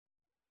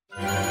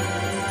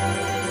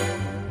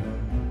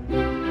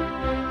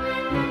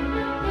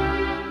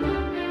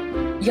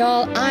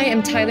Y'all, I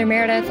am Tyler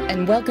Meredith,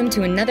 and welcome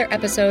to another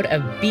episode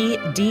of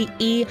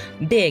BDE,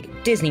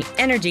 Big Disney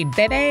Energy,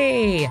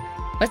 baby!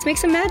 Let's make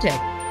some magic.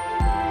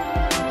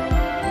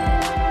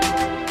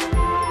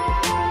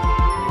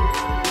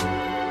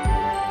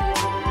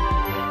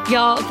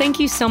 Y'all, thank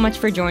you so much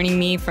for joining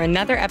me for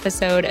another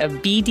episode of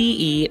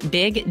BDE,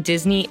 Big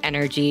Disney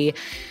Energy.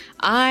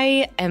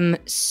 I am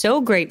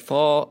so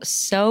grateful,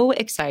 so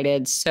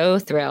excited, so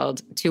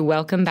thrilled to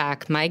welcome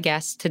back my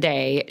guest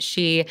today.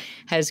 She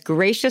has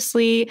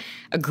graciously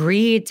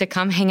agreed to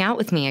come hang out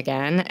with me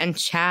again and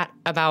chat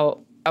about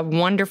a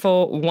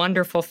wonderful,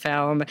 wonderful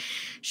film.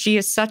 She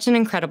is such an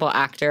incredible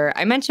actor.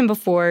 I mentioned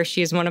before,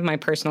 she is one of my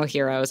personal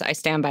heroes. I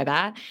stand by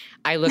that.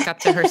 I look up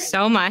to her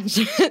so much.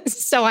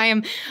 So I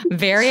am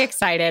very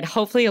excited,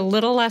 hopefully a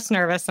little less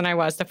nervous than I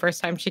was the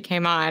first time she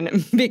came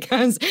on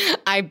because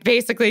I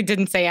basically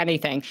didn't say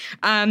anything.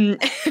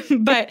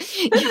 But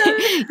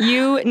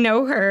you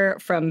know her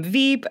from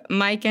Veep,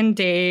 Mike and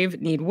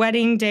Dave Need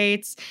Wedding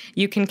Dates.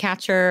 You can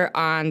catch her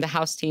on the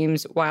house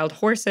teams Wild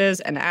Horses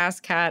and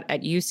ASCAT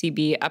at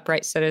UCB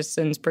Upright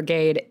Citizens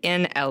Brigade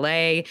in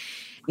LA.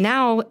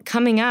 Now,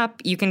 coming up,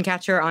 you can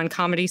catch her on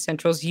Comedy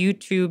Central's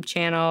YouTube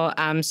channel,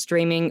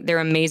 streaming their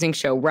amazing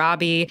show,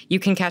 Robbie. You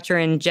can catch her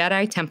in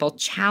Jedi Temple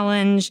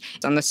Challenge.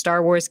 It's on the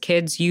Star Wars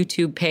Kids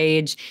YouTube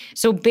page.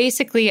 So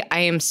basically, I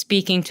am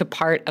speaking to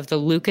part of the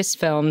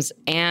Lucasfilms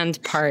and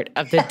part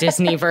of the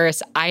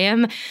Disneyverse. I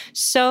am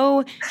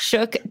so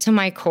shook to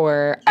my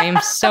core. I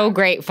am so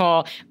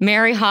grateful.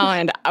 Mary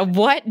Holland,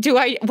 what have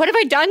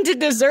I done to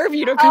deserve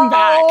you to come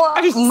back?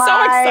 I'm so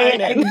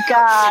excited.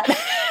 God.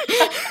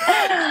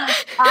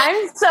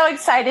 I'm so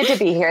excited to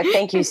be here.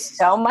 Thank you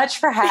so much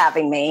for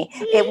having me.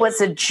 It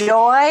was a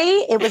joy.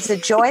 It was a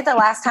joy the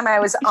last time I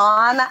was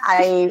on.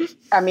 I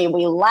mean,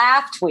 we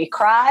laughed, we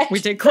cried. We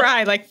did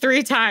cry like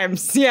 3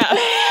 times. Yeah.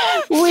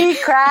 We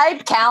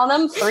cried, count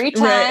them 3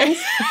 times.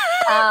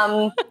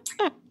 Right.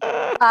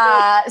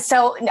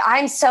 So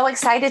I'm so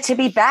excited to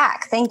be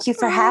back. Thank you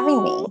for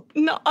having me.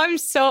 No, I'm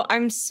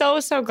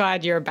so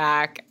glad you're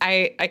back.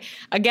 I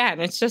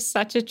again, it's just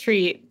such a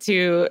treat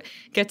to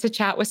get to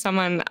chat with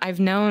someone I've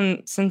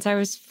known since I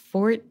was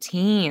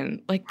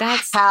 14. Like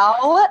that's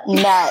how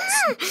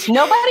nuts.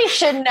 Nobody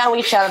should know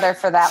each other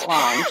for that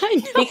long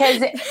because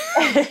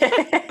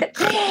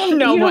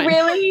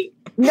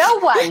no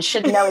one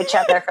should know each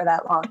other for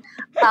that long.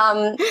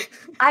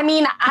 I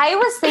mean, I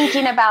was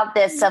thinking about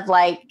this of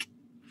like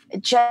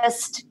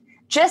just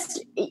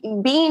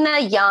being a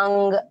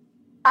young,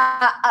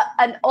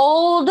 an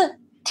old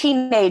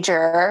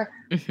teenager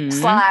 /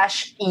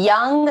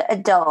 young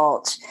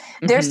adult.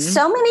 Mm-hmm. There's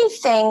so many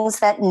things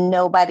that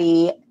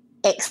nobody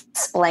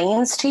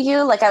explains to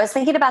you. Like I was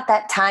thinking about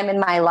that time in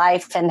my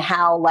life and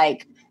how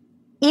like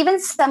even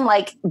some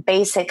like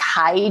basic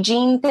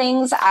hygiene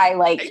things I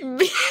like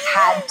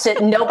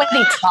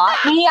nobody taught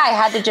me. I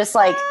had to just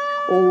like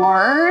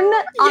learn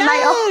on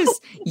my own.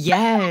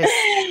 Yes.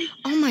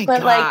 Oh my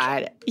God.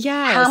 Like,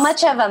 yes. How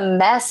much of a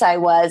mess I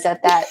was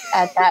at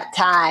that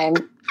time.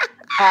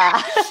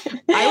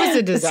 I was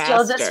a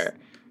disaster.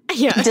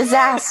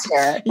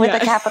 Disaster with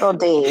a capital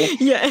D.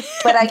 Yeah.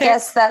 But I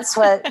guess that's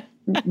what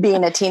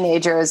being a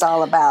teenager is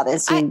all about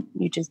is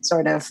you just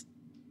sort of,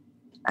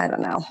 I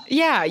don't know.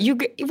 Yeah.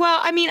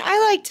 I mean,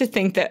 I like to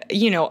think that,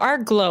 our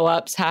glow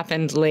ups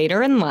happened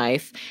later in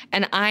life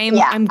and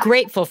I'm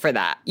grateful for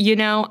that.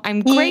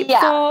 I'm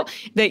grateful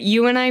that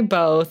you and I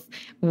both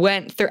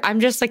went through, I'm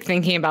just like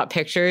thinking about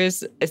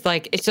pictures. It's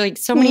like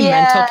so many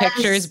mental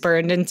pictures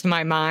burned into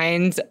my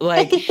mind,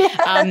 like,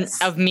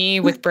 of me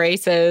with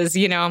braces,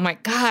 I'm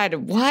like, God,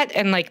 what?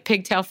 And like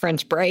pigtail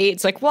French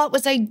braids. Like, what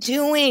was I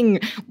doing?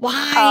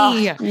 Why? Oh,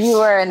 you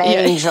were an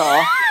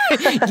angel.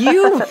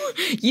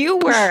 You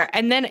were.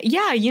 And then,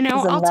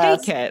 I'll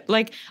take it.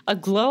 Like a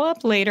glow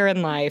up later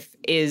in life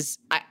is,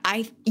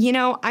 I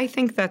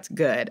think that's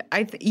good.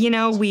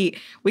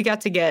 We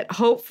got to get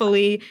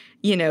hopefully,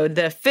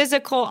 the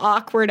physical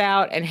awkward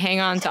out and hang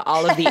on to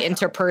all of the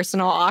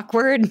interpersonal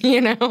awkward,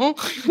 Yeah,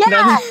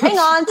 hang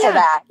on to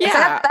that.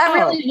 Yeah. That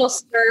really will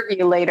serve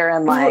you later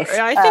in life.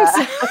 I think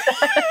so.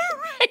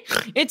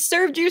 It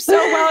served you so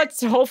well.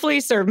 It's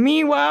hopefully served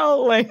me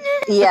well. Like,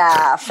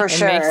 yeah, for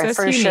sure. Makes us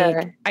unique.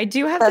 Sure. I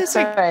do have this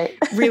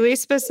really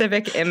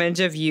specific image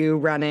of you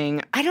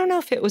running. I don't know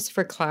if it was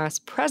for class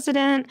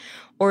president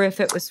or if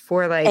it was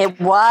for like... It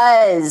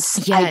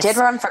was. Yes. I did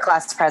run for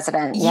class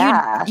president.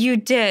 Yeah. You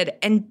did.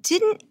 And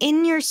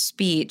in your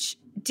speech,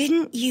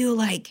 didn't you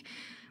like...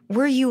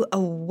 Were you a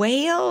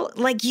whale?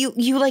 Like you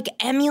like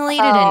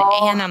emulated an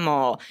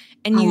animal,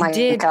 and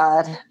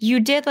you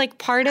did like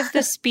part of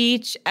the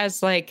speech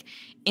as like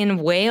in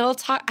whale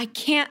talk. I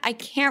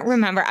can't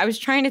remember. I was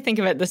trying to think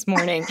of it this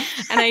morning,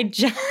 and I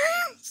just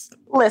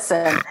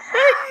listen.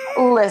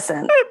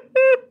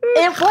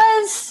 It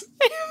was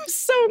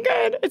so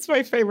good. It's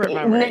my favorite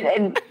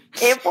memory.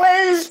 It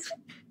was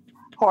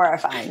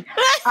horrifying.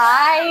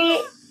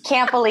 I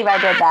can't believe I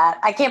did that.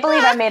 I can't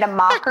believe I made a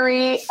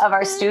mockery of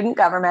our student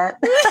government.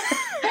 No,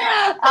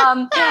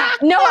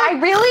 I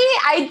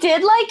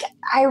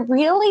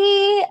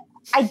really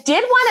I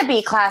did want to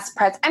be class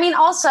president. I mean,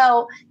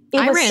 also,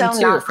 it was so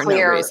not for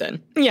clear. No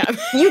reason. Yeah.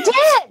 You did?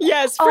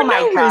 Yes, for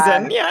no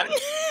reason. Yeah.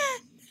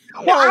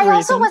 Well, I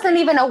also wasn't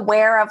even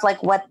aware of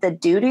like what the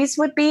duties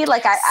would be.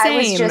 Like I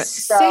was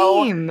just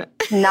so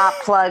not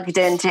plugged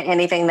into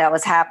anything that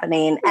was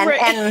happening,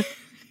 and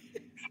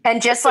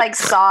just like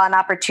saw an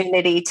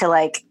opportunity to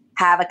like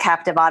have a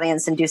captive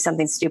audience and do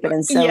something stupid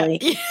and silly.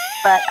 Yeah.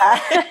 But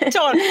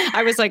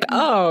I was like,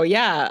 oh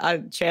yeah, a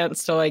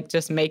chance to like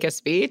just make a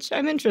speech.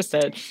 I'm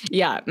interested.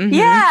 Yeah.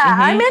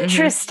 Mm-hmm, I'm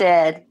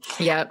interested.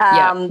 Yep.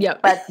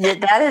 But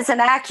that is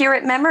an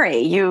accurate memory.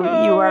 You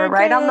are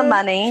right on the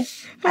money.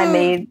 I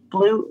made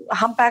blue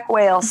humpback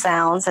whale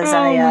sounds as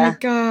I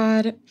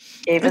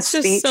gave a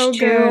speech so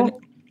to.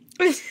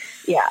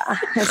 Yeah,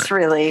 it's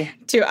really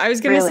too. I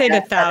was going to say the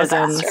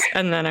thousands,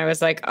 and then I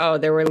was like, oh,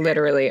 there were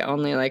literally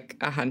only like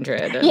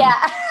 100.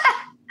 Yeah.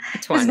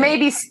 It was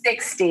maybe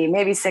 60,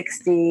 maybe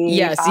 60.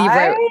 Yes,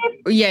 right.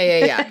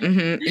 Yeah.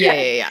 Mm-hmm.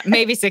 Yeah.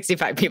 Maybe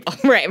 65 people.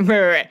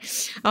 Right.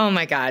 Oh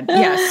my God.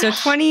 Yeah. So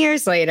 20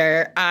 years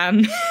later,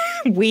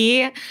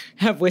 we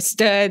have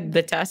withstood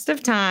the test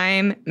of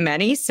time,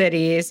 many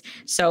cities.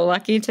 So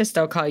lucky to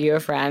still call you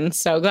a friend.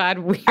 So glad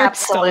we are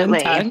still in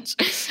touch.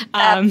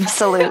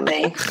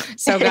 Absolutely.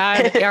 So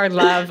glad our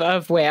love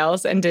of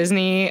whales and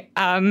Disney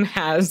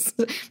has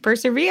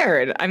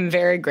persevered. I'm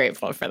very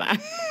grateful for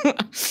that.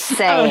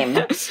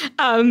 Same.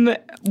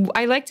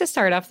 I like to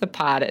start off the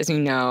pod, as you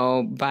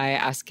know, by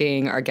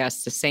asking our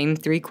guests the same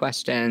 3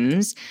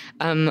 questions.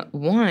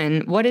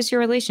 One, what is your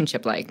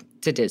relationship like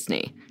to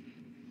Disney?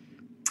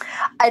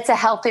 It's a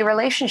healthy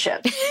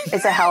relationship.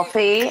 It's a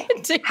healthy,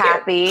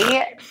 happy,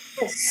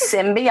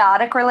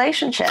 symbiotic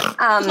relationship.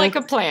 Like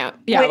a plant.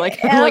 Yeah, like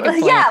a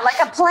plant. Yeah,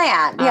 like a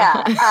plant.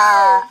 Yeah.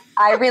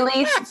 I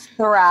really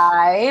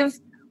thrive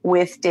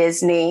with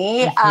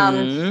Disney.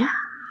 Mm-hmm.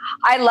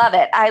 I love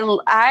it.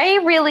 I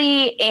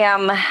really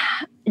am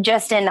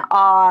just in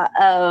awe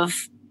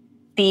of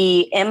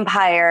the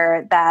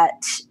empire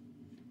that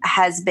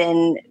has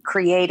been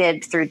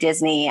created through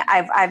Disney.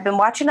 I've been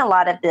watching a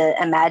lot of the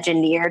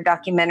Imagineer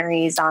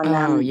documentaries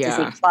on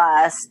Disney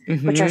Plus,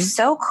 which are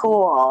so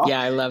cool.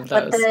 Yeah, I love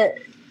those. But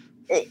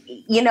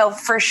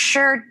for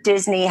sure,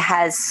 Disney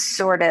has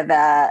sort of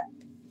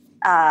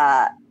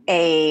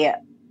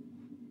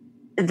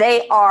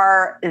they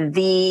are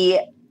the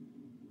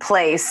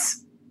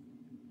place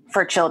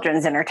for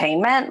children's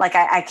entertainment. Like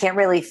I can't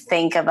really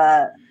think of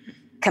a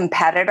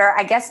competitor.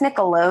 I guess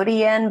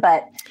Nickelodeon,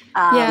 but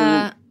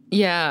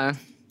yeah.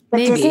 But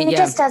maybe, Disney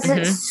just does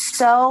it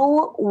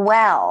so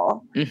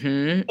well,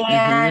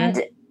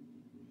 and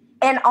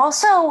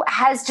also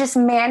has just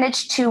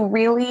managed to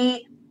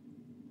really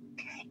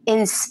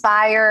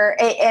inspire.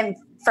 And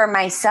for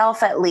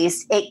myself, at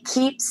least, it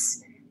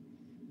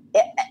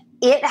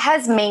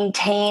has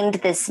maintained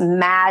this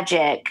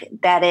magic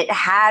that it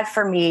had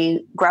for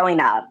me growing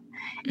up.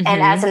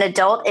 And as an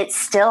adult, it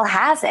still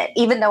has it,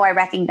 even though I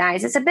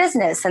recognize it's a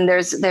business and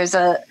there's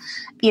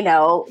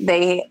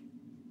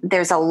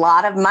a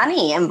lot of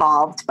money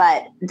involved,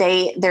 but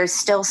there's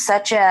still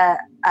such a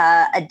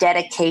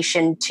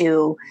dedication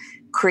to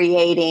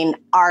creating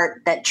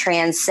art that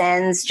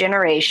transcends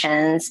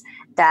generations,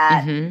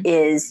 that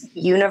is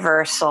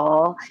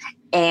universal,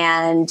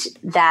 and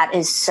that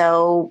is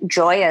so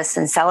joyous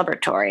and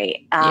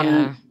celebratory.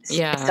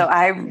 So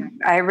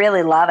I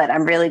really love it.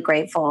 I'm really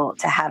grateful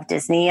to have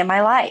Disney in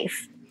my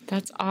life.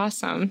 That's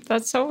awesome.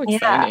 That's so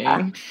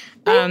exciting.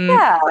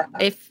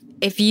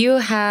 If you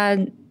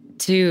had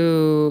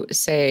to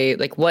say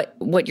like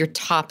what your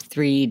top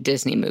 3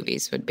 Disney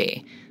movies would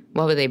be,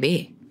 what would they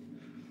be?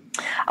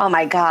 Oh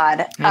my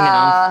God.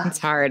 I know. It's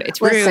hard.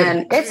 It's rude.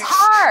 Listen, it's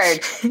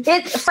hard.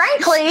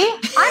 Frankly,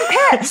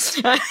 I'm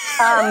pissed. Let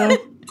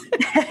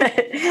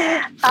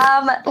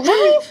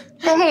me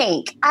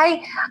think.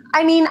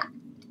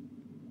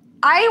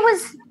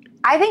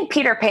 I think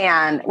Peter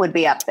Pan would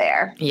be up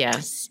there.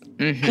 Yes.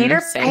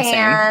 Peter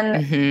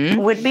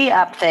Pan would be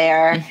up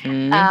there.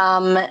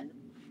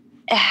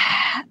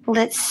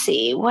 Let's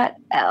see, what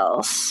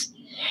else?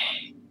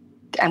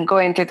 I'm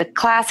going through the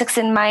classics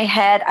in my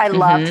head. I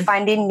loved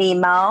Finding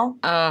Nemo.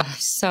 Oh,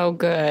 so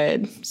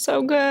good.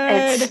 So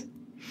good.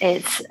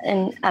 It's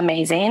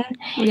amazing.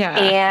 Yeah.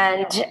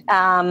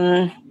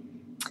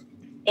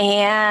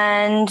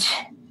 And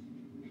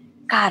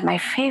God, my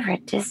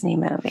favorite Disney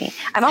movie.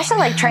 I'm also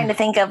like trying to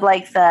think of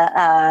like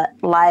the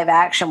live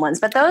action ones,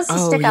 but those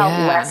stick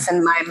out less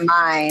in my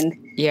mind.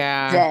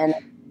 Yeah.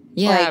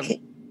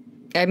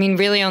 I mean,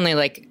 really only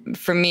like,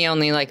 for me,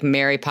 only like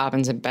Mary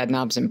Poppins and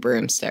Bedknobs and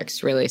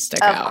Broomsticks really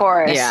stick out. Of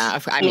course.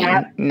 Yeah. I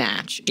mean,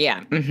 Natch.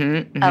 Yeah.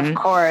 Of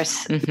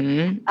course. Let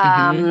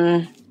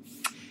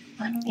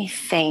me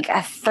think.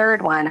 A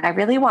third one. I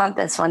really want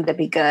this one to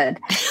be good.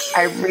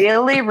 I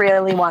really,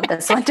 really want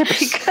this one to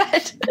be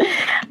good.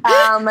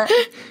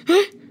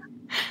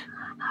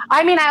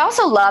 I mean, I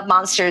also love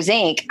Monsters,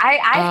 Inc.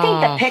 I think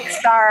the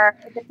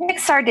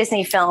Pixar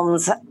Disney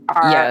films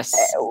are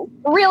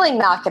really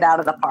knock it out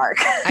of the park.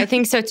 I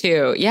think so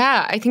too.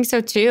 Yeah, I think so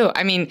too.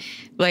 I mean,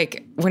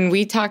 like when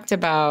we talked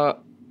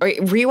about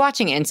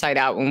rewatching Inside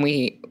Out when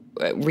we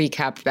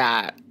recapped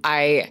that,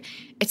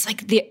 it's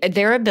like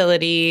their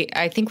ability,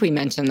 I think we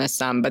mentioned this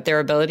some, but their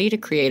ability to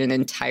create an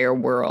entire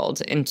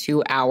world in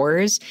 2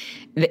 hours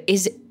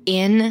is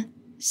insane.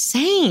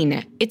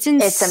 It's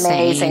insane. It's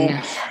amazing.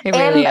 It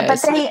really is.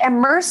 But they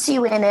immerse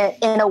you in it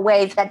in a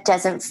way that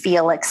doesn't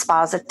feel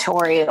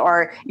expository,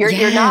 or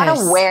you're not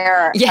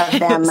aware of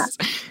them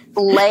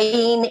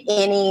laying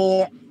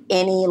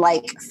any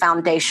like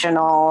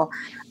foundational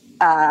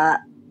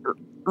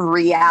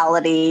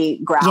reality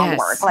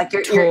groundwork. Like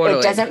it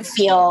doesn't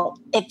feel,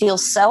 it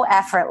feels so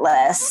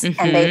effortless,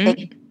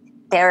 and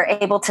they're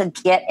able to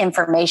get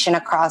information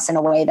across in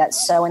a way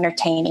that's so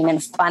entertaining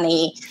and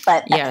funny,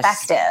 but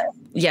effective.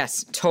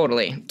 Yes,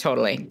 totally.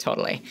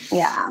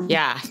 Yeah.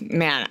 Yeah,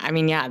 man. I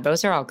mean, yeah,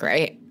 those are all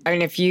great. I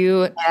mean, if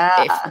you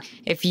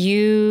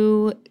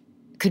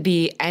could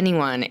be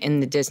anyone in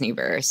the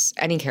Disneyverse,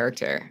 any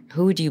character,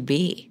 who would you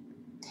be?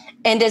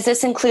 And does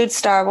this include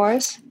Star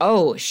Wars?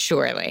 Oh,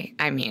 surely.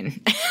 I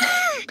mean,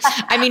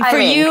 for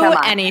you,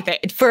 anything.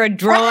 For a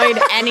droid,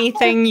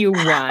 anything you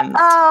want.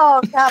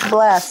 Oh, God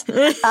bless.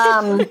 Let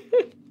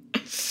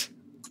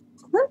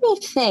me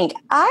think.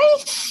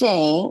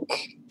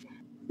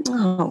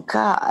 Oh,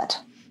 God.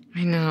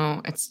 I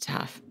know. It's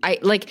tough.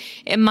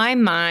 In my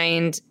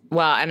mind,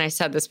 well, and I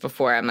said this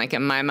before, I'm like,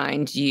 in my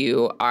mind,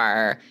 you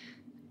are...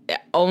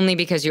 only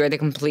because you are the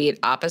complete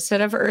opposite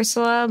of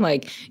Ursula,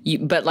 but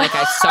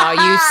I saw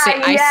you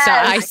say,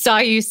 I saw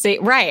you say,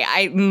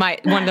 right.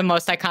 One of the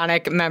most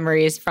iconic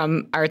memories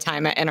from our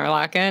time at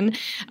Interlaken,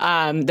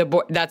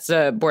 that's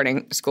the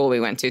boarding school we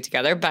went to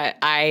together. But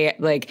I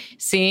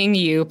seeing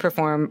you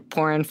perform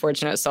Poor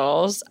Unfortunate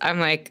Souls. I'm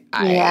like,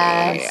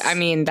 I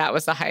mean, that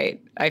was the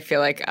height, I feel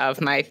like, of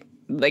my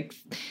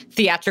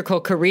theatrical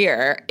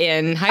career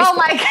in high school. Oh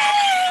my God.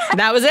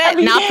 That was it.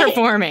 Not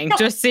performing,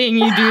 just seeing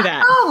you do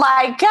that. Oh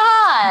my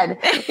God.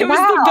 It was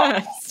the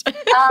best.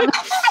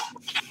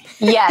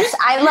 Yes.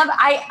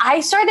 I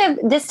sort of,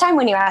 this time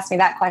when you asked me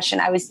that question,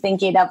 I was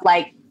thinking of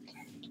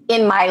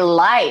in my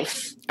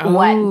life,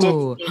 what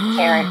Disney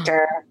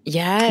character do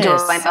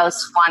I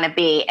most want to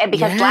be? And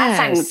because last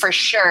time, for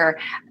sure,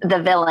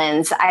 the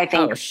villains, I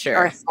think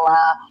Ursula,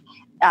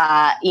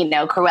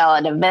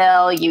 Cruella de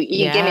Vil,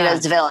 you give me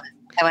those villains.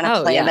 I want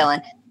to play a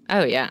villain.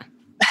 Oh, yeah.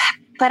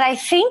 But I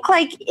think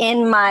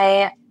in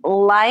my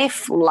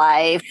life,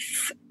 maybe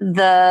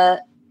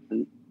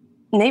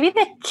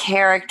the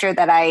character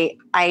that I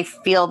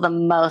feel the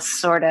most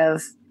sort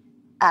of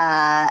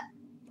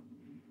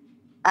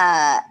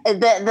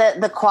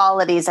the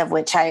qualities of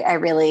which I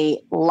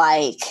really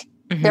like.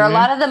 Mm-hmm. There are a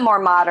lot of the more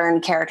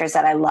modern characters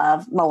that I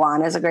love.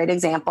 Moana is a great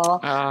example.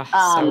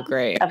 So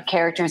great. Of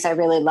characters I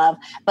really love.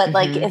 But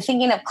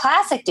thinking of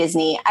classic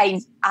Disney,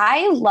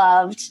 I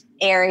loved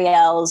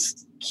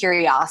Ariel's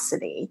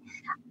curiosity.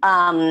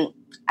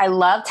 I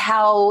loved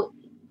how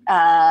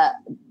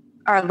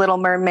our Little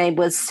Mermaid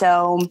was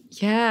so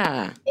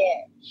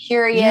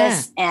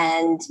curious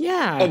and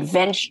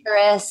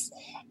adventurous,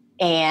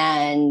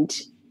 and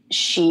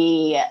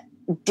she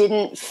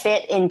didn't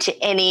fit into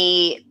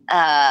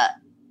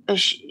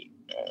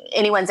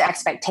anyone's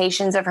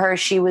expectations of her.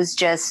 She was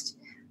just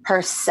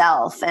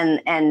herself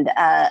and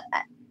a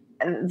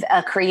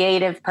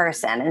creative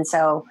person. And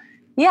so,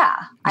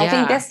 I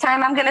think this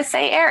time I'm going to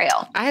say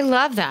Ariel. I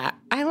love that.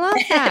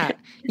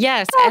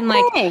 Yes. And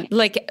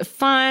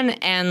fun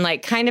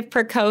and kind of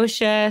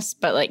precocious,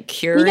 but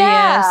curious.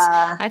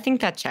 Yeah. I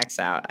think that checks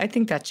out.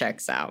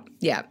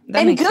 Yeah.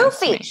 And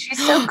goofy.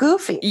 She's so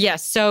goofy.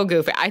 Yes. So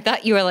goofy. I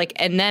thought you were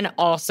and then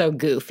also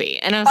goofy.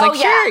 And I was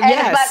sure.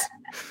 Yes.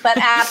 But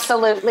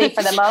absolutely,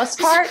 for the most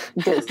part,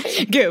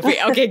 goofy. Goofy.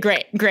 Okay,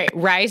 great.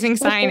 Rising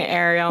sign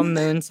Ariel,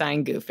 moon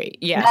sign Goofy.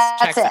 Yes,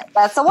 that's it.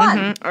 That's the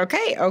one.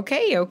 Mm-hmm.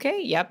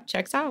 Okay. Yep,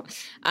 checks out.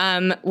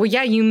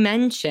 You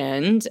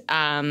mentioned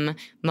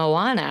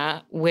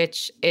Moana,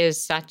 which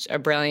is such a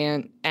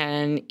brilliant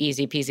and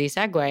easy peasy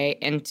segue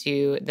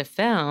into the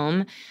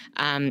film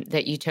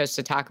that you chose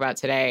to talk about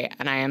today,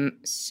 and I am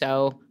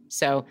so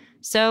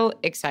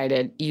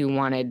excited you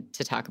wanted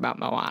to talk about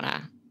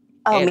Moana.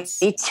 Oh,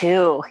 me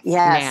too.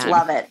 Yes. Man,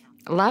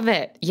 love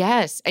it.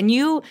 Yes. And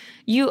you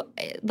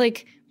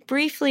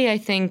briefly, I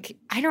think,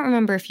 I don't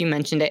remember if you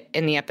mentioned it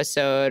in the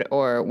episode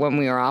or when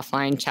we were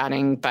offline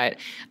chatting, but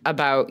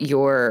about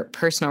your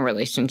personal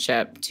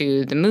relationship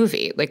to the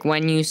movie,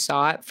 when you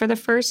saw it for the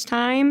first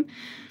time.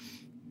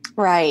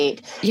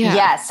 Right. Yeah.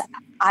 Yes.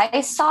 I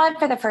saw it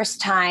for the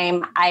first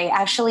time. I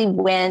actually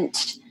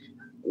went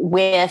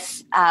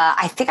with,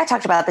 I think I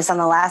talked about this on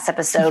the last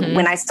episode. Mm-hmm.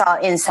 When I saw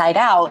Inside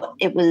Out,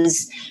 it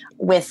was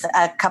with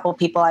a couple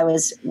people I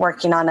was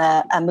working on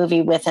a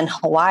movie with in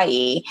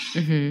Hawaii.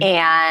 Mm-hmm.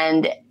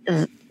 And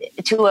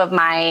two of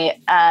my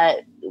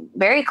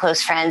very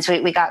close friends,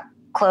 we got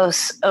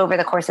close over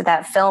the course of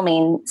that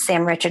filming,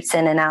 Sam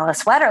Richardson and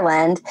Alice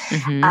Wetterland.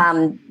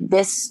 Mm-hmm.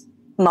 This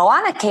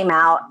Moana came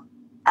out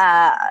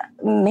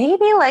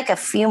maybe a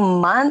few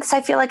months,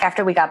 I feel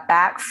after we got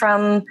back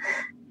from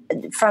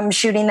from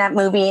shooting that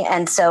movie.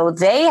 And so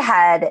they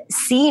had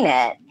seen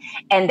it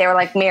and they were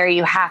like, Mary,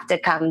 you have to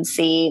come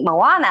see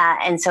Moana.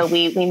 And so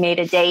we made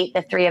a date,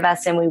 the three of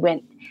us, and we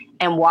went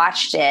and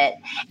watched it.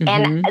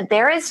 Mm-hmm. And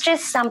there is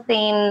just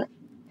something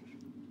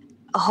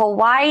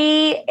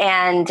Hawaii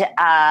and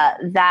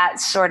that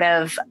sort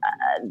of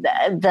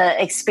the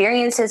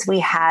experiences we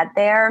had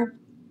there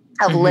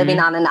of living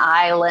on an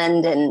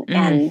island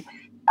and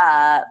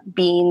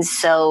being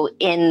so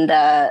in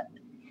that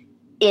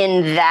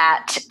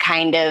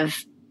kind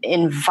of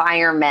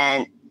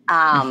environment.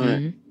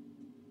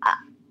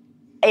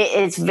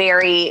 It's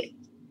very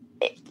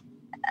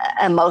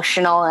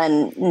emotional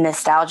and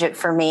nostalgic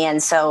for me.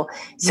 And so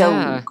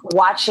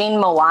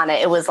watching Moana,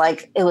 it was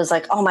like,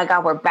 oh my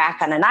God, we're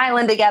back on an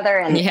island together.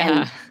 And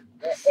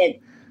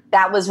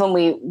that was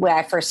when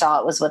I first saw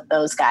it was with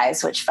those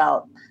guys, which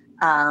felt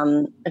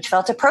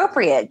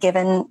appropriate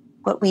given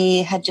what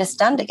we had just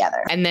done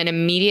together. And then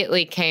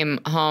immediately came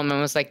home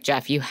and was like,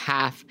 Jeff, you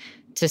have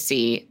to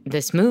see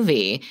this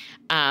movie.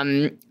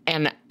 And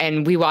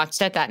we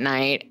watched it that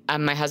night.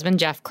 My husband,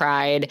 Jeff,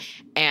 cried.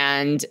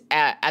 And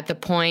at the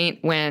point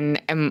when,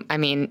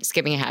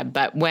 skipping ahead,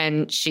 but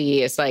when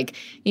she is like,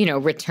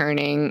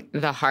 returning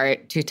the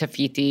heart to Te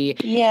Fiti.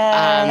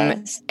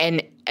 Yes.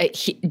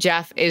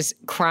 Jeff is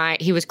crying.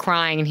 He was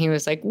crying and he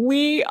was like,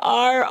 we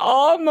are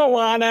all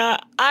Moana.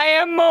 I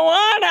am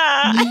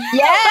Moana.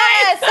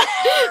 Yes.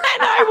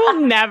 And I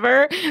will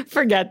never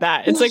forget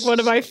that. It's like one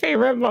of my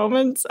favorite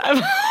moments.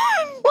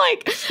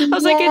 Like, I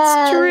was like,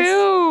 it's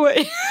true.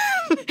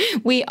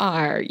 We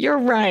are. You're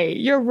right.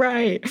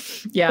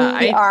 Yeah.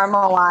 We are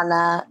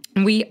Moana.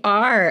 We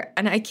are.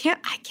 And I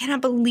cannot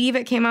believe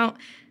it came out.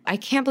 I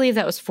can't believe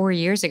that was 4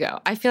 years ago.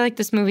 I feel like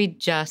this movie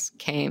just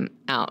came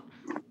out.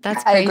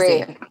 That's crazy. I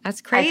agree.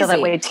 That's crazy. I feel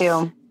that way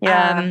too.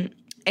 Yeah.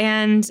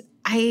 And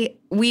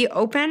we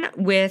open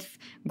with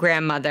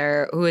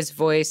Grandmother, who is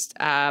voiced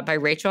by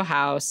Rachel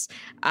House.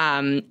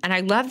 And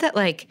I love that,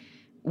 like,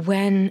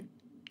 when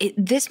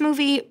this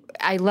movie,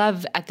 I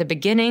love at the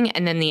beginning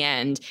and then the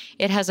end,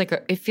 it has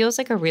it feels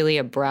like a really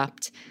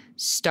abrupt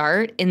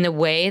start in the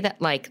way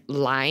that like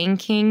Lion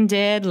King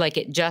did. Like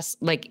it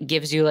just like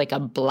gives you like a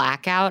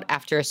blackout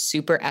after a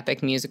super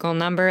epic musical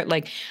number.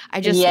 Like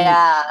I just,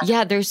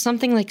 there's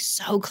something like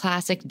so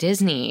classic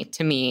Disney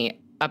to me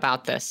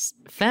about this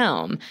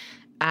film.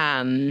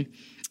 And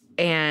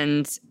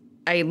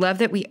I love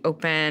that we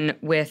open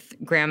with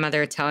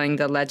Grandmother telling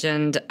the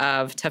legend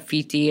of Te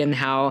Fiti and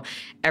how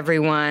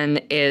everyone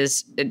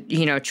is,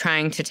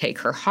 trying to take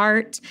her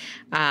heart,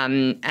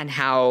 and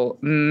how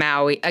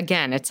Maui,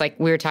 again, it's like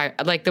we were talking,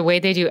 like the way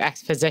they do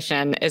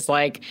exposition is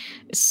like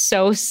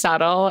so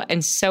subtle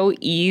and so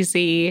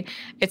easy.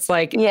 It's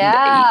like,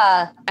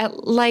 because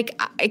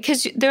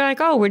they're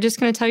like, oh, we're just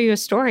going to tell you a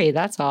story.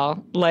 That's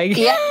all. Like,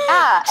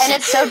 and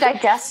it's so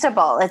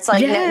digestible. It's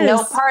like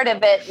no part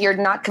of it, you're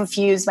not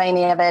confused by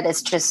any of it.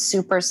 It's just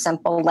super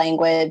simple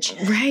language.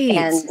 Right.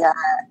 And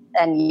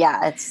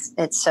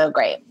it's so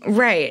great.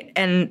 Right.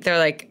 And they're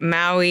like,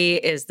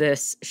 Maui is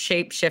this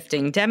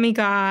shape-shifting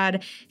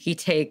demigod. He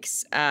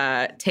takes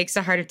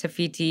the heart of Te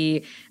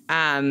Fiti,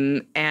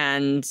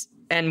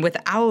 and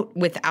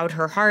without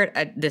her heart,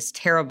 this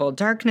terrible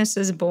darkness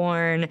is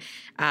born.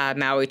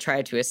 Maui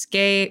tried to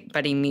escape,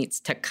 but he meets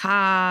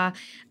Taka.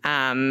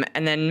 And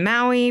then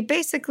Maui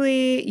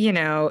basically,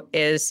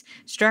 is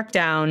struck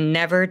down,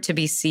 never to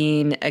be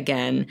seen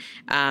again.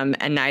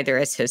 And neither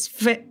is his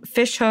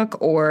fish hook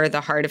or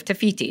the heart of Te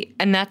Fiti.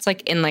 And that's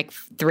like in like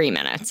 3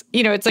 minutes.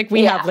 It's like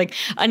we have like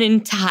an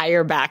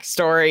entire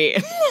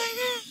backstory.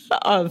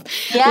 And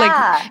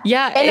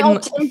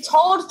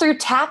told through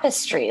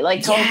tapestry,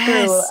 like told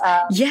through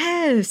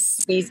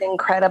these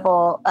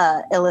incredible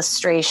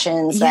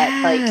illustrations that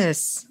are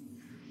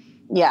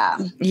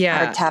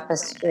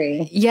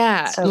tapestry.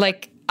 So,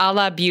 like a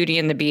la Beauty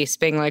and the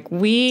Beast, being like,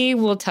 we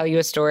will tell you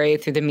a story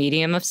through the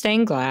medium of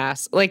stained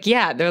glass. Like,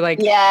 they're like,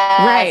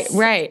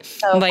 right.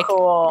 So like,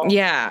 cool.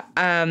 Yeah.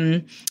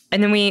 And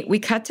then we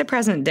cut to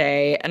present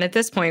day. And at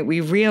this point we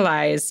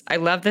realize, I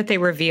love that they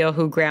reveal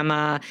who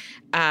Grandma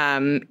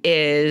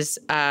is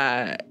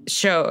telling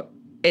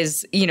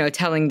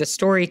the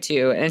story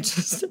to. And it's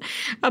just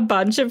a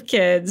bunch of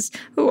kids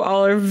who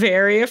all are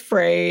very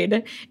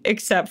afraid,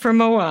 except for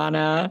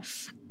Moana.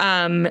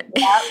 And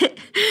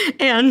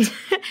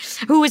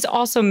who is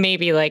also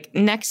maybe like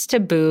next to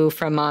Boo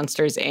from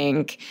Monsters,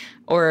 Inc.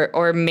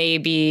 or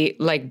maybe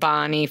like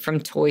Bonnie from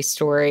Toy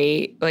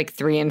Story, like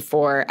 3 and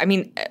 4. I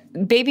mean,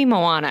 baby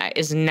Moana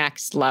is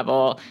next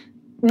level.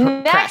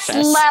 Next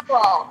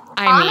level.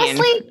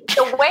 Honestly,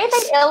 the way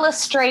they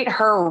illustrate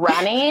her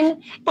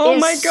running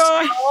is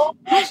so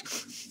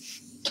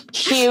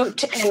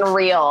cute and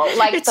real.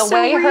 Like it's the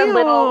way her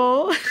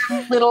little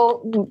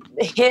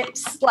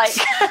hips, like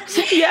just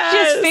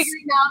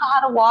figuring out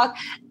how to walk.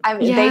 I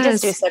mean, they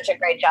just do such a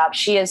great job.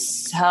 She is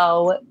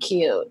so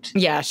cute.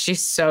 Yeah,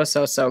 she's so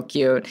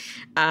cute.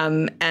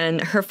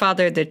 And her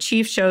father, the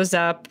chief, shows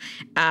up,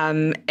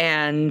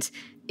 and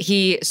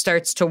he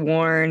starts to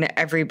warn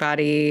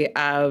everybody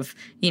of,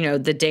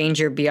 the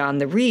danger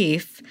beyond the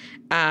reef.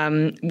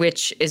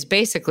 which is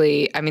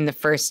basically, I mean, the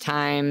first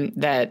time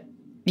that,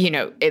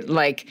 it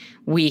like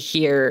we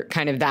hear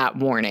kind of that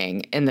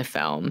warning in the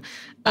film.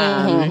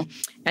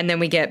 And then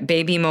we get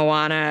baby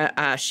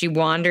Moana. She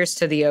wanders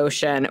to the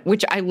ocean,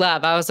 which I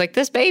love. I was like,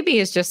 this baby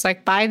is just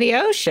like by the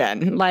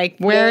ocean. Like,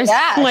 where's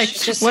like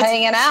she's just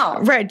hanging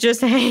out. Right,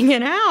 just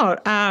hanging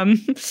out.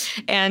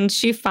 And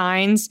she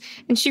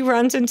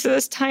runs into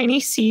this tiny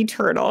sea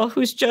turtle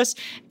who's just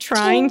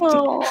trying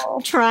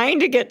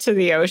to get to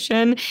the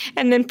ocean,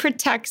 and then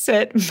protects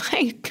it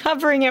by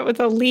covering it with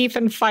a leaf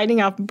and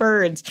fighting off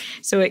birds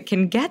so it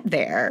can get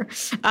there.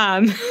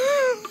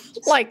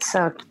 Like,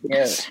 so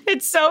cute.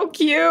 It's so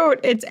cute.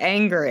 It's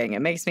angering. It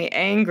makes me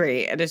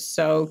angry. It is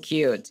so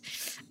cute.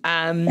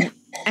 And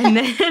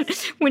then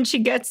when she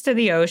gets to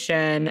the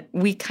ocean,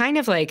 we kind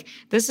of like,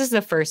 this is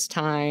the first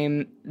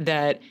time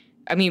that,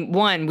 I mean,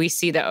 one, we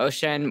see the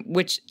ocean,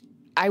 which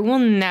I will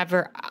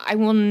never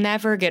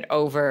get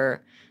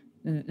over.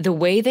 The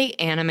way they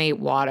animate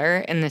water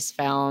in this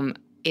film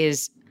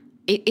is,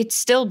 it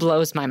still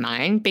blows my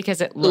mind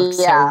because it looks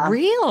so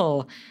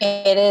real.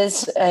 It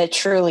is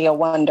truly a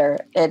wonder.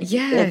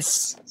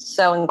 It's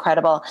so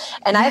incredible.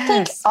 And I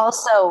think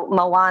also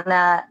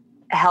Moana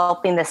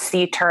helping the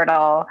sea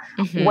turtle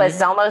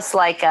was almost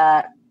like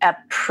a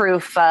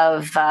proof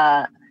of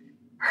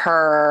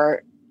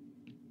her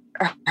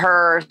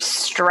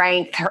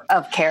strength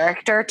of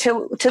character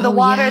to the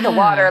water. Yeah. The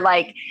water,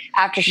 like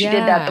after she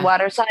did that, the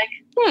water's like,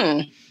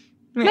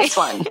 this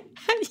one.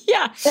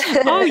 Yeah.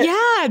 Oh,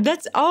 yeah.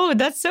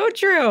 That's so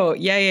true.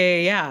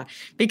 Yeah.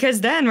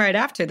 Because then right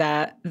after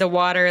that, the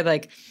water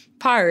like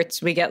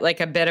parts, we get like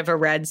a bit of a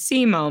Red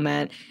Sea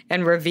moment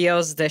and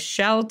reveals the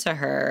shell to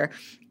her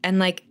and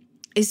like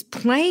is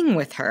playing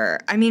with her.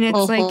 I mean,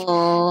 it's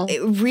like,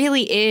 it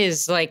really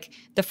is like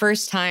the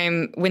first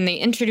time when they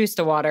introduce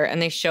the water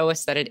and they show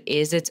us that it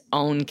is its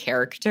own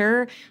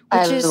character.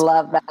 I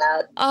love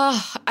that.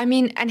 Oh, I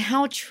mean, and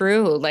how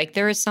true. Like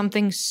there is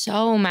something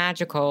so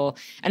magical.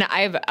 And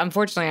I've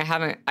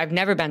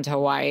never been to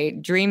Hawaii,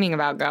 dreaming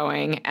about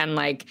going, and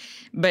like,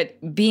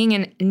 but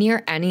being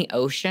near any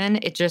ocean,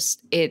 it is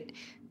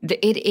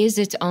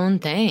its own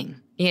thing.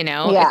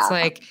 It's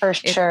like for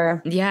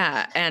sure.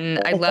 Yeah,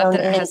 and I love that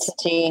it has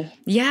entity.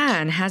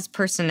 Yeah, and has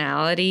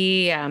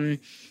personality. And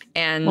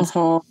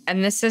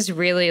this is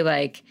really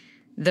like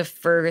the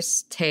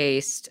first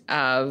taste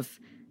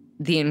of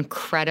the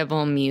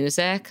incredible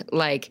music,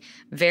 like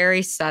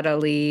very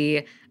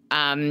subtly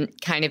kind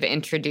of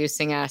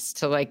introducing us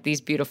to like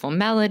these beautiful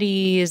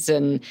melodies,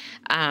 and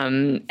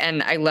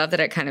I love that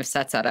it kind of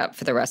sets that up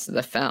for the rest of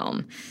the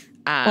film.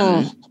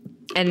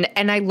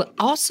 And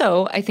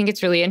I think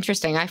it's really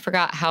interesting. I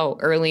forgot how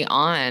early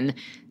on,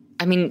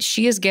 I mean,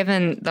 she is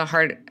given the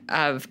heart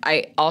of,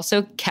 I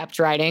also kept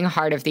writing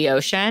Heart of the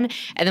Ocean,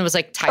 and then was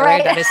like,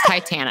 Tyler, that is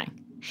Titanic.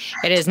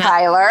 It is not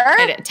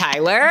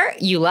Tyler.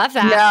 You love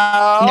that.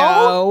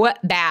 No,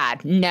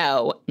 bad.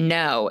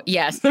 No.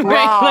 Yes.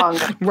 Wrong.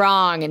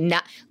 Wrong.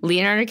 Not,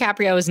 Leonardo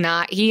DiCaprio is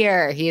not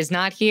here. He is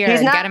not here.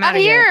 He's not Get him out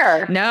of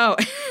here. No.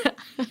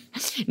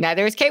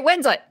 Neither is Kate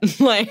Winslet.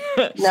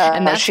 No,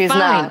 and that's she's fine.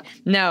 Not.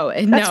 No,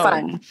 that's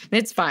fine.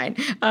 It's fine.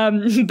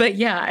 But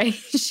yeah,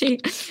 she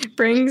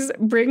brings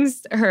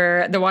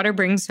her, the water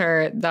brings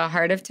her the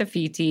heart of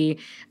Te-Fiti.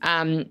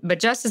 But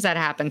just as that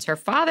happens, her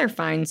father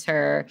finds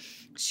her.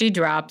 She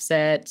drops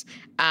it,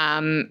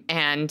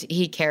 and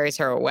he carries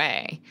her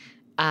away.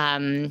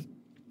 And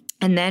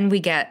then we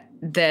get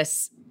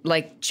this,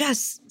 like,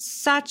 just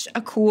such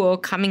a cool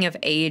coming of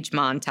age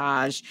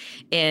montage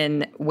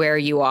in Where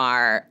You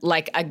Are.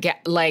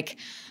 Like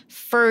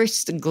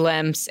first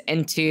glimpse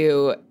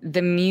into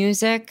the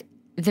music.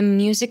 The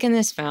music in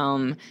this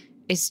film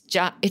is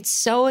it's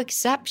so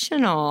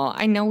exceptional.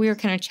 I know we were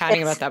kind of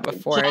chatting about that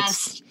before.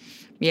 It's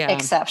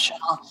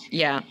exceptional.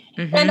 Yeah.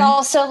 Mm-hmm. And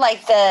also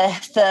like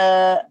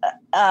the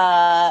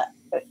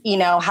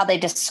how they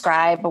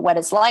describe what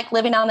it's like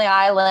living on the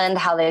island,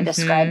 how they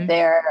describe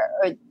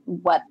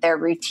what their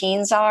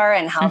routines are,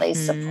 and how they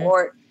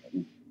support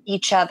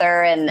each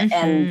other and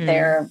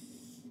their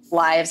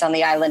lives on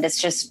the island.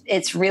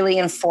 It's really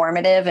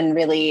informative and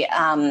really,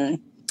 and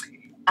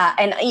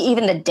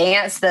even the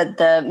dance,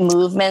 the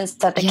movements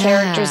that the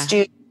characters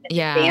do, the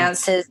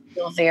dances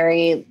feel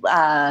very,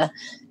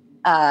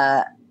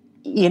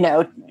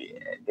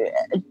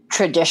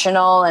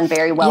 traditional and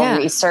very well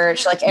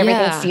researched. Like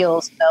everything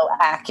feels so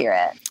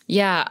accurate.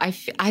 Yeah.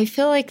 I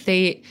feel like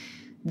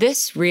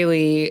this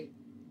really,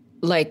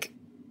 like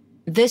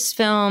this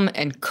film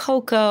and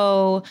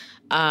Coco,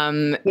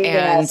 and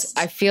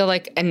I feel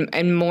like,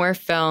 and more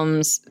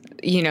films,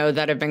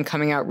 that have been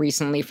coming out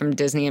recently from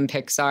Disney and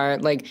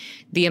Pixar, like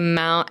the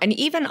amount, and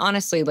even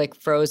honestly, like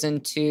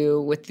Frozen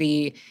 2, with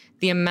the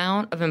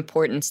amount of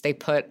importance they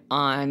put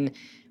on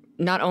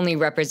not only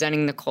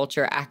representing the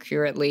culture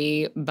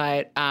accurately,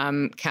 but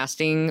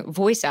casting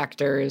voice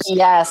actors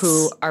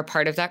who are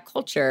part of that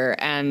culture.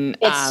 And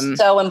it's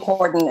so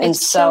important and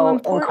so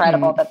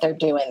incredible that they're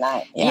doing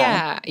that.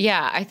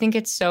 Yeah. I think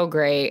it's so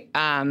great.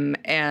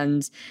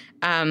 And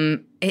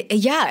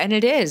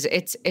it is.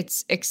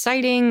 It's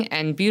exciting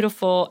and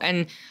beautiful,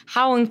 and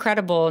how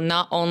incredible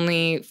not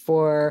only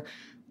for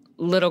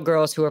little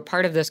girls who are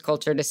part of this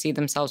culture to see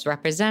themselves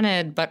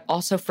represented, but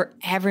also for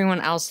everyone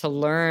else to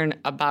learn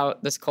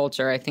about this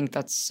culture. I think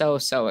that's so,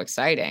 so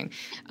exciting.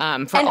 For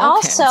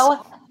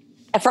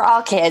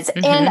all kids.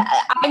 Mm-hmm. And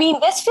I mean,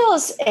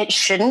 it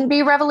shouldn't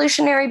be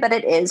revolutionary, but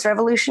it is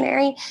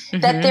revolutionary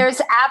that there's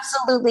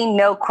absolutely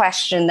no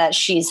question that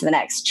she's the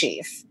next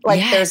chief. Like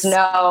there's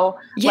no,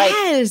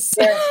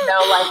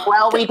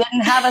 well, we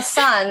didn't have a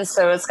son,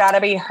 so it's got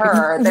to be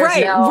her.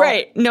 There's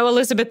no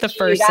Elizabeth the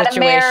First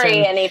situation. You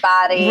marry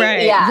anybody.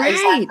 Right.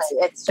 Exactly.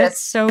 It's That's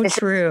so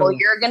true. Well,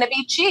 you're going to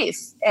be chief.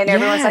 And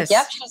everyone's like,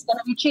 yep, she's going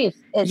to be chief.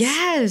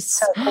 It's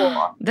so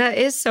cool. That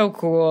is so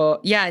cool.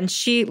 Yeah. And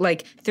she,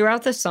 like,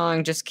 throughout the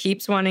song, just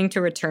keeps wanting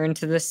to return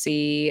to the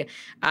sea.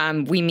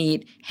 We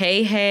meet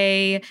Hey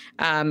Hey,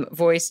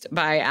 voiced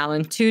by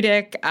Alan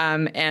Tudyk,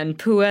 and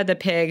Pua the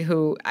pig,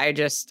 who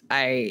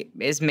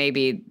is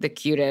maybe the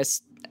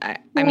cutest. I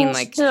mean,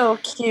 like, so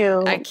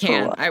cute. I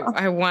can't.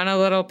 I want a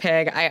little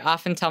pig. I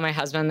often tell my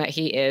husband that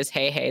he is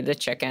Hey Hey the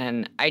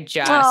chicken. I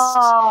just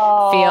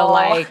feel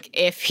like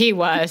if he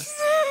was.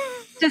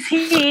 Does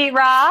he eat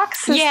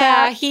rocks?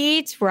 He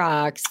eats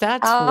rocks.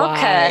 That's why.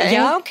 Okay.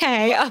 Yeah,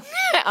 okay.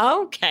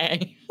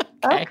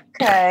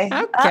 Okay.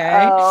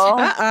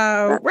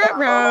 Uh-oh.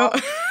 Ruh-roh.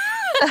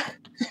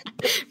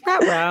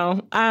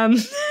 Ruh-roh.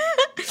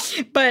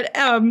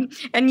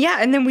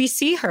 And then we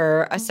see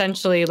her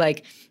essentially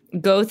like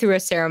go through a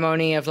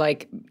ceremony of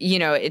like,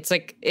 it's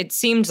like, it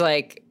seems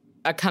like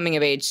a coming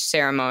of age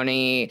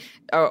ceremony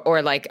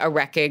or like a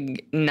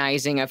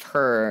recognizing of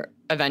her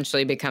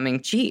eventually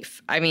becoming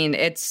chief. I mean,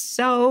 it's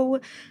so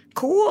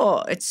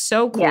cool. It's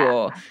so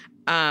cool.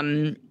 Yeah.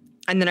 And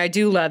then I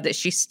do love that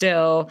she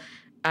still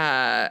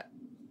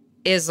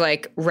is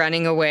like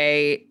running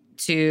away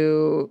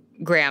to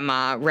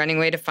grandma, running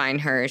away to find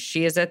her.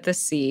 She is at the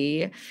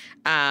sea.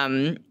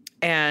 And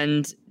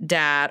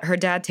her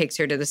dad takes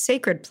her to the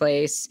sacred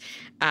place.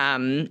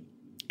 And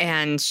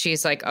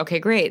she's like, okay,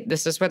 great.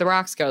 This is where the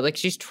rocks go. Like,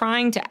 she's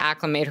trying to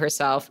acclimate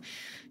herself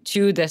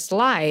to this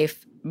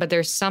life, but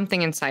there's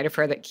something inside of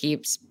her that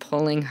keeps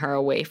pulling her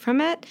away from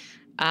it,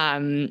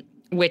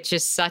 which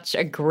is such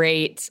a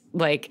great,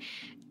 like,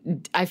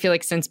 I feel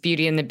like since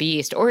Beauty and the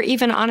Beast, or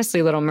even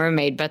honestly Little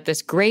Mermaid, but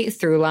this great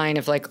through line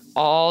of like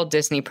all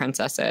Disney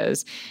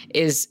princesses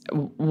is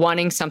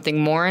wanting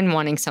something more and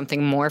wanting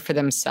something more for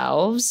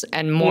themselves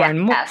and more and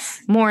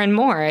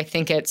more. I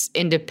think it's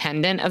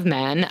independent of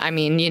men. I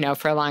mean,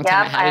 for a long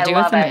time it had to do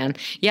with a man.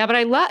 Yeah, but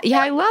I love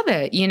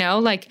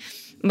it.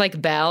 Like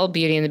Belle,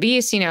 Beauty and the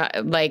Beast,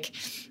 like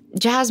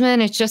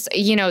Jasmine, it's just,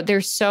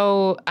 they're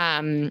so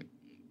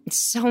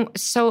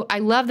I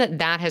love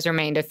that has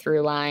remained a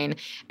through line,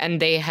 and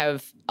they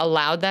have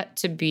allowed that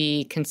to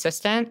be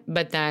consistent,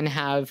 but then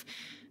have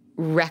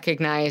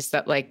recognized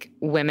that like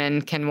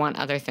women can want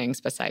other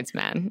things besides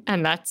men.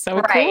 And that's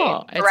so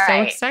cool. It's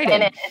so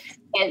exciting.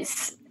 And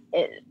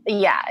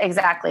yeah,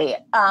 exactly.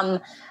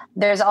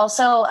 There's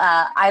also,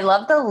 I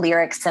love the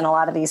lyrics in a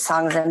lot of these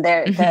songs, and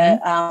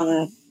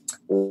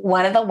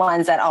one of the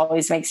ones that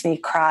always makes me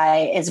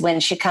cry is when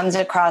she comes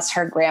across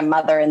her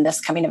grandmother in this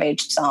coming of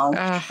age song,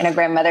 and her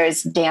grandmother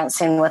is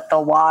dancing with the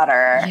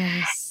water.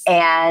 Yes.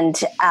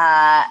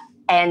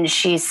 And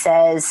she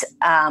says,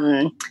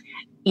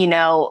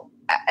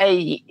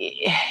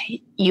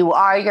 you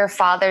are your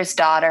father's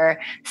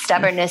daughter,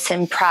 stubbornness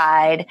and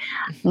pride.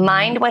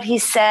 Mind what he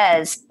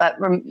says, but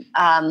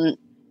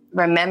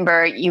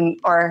remember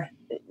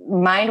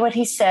mind what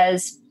he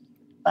says,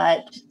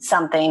 but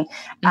something.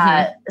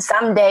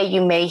 Someday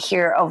you may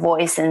hear a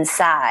voice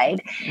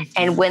inside.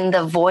 And when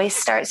the voice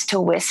starts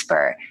to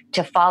whisper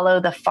to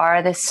follow the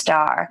farthest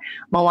star,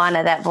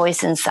 Moana, that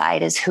voice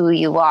inside is who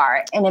you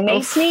are. And it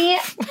makes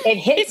it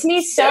hits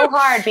me so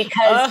hard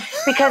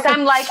because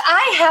I'm like,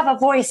 I have a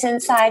voice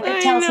inside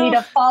that tells me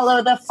to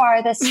follow the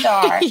farthest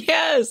star.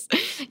 Yes.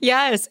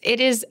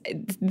 It is.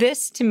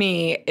 This to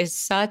me is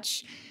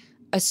such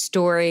a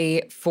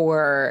story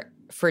for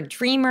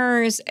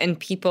dreamers and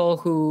people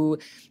who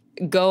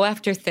go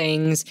after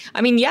things.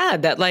 I mean,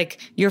 that like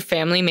your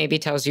family maybe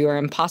tells you are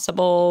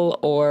impossible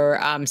or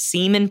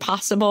seem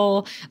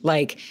impossible.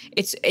 Like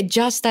it's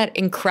just that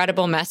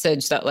incredible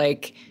message that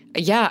like,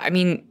 I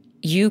mean,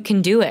 you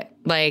can do it.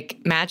 Like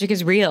magic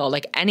is real.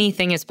 Like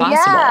anything is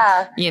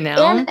possible. And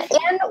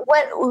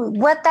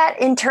what that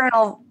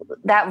internal,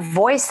 that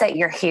voice that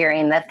you're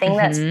hearing, the thing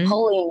that's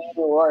pulling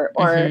you or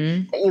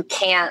that you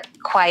can't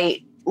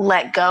quite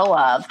let go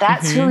of,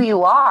 that's who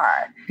you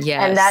are.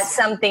 Yes. And that's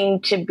something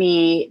to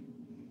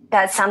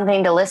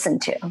listen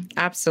to.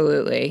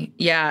 Absolutely.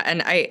 Yeah.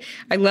 And I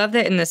love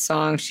that in this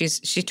song, she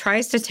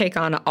tries to take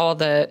on all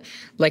the,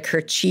 like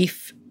her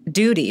chief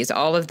duties,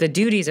 all of the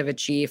duties of a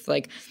chief,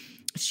 like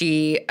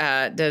she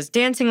does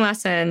dancing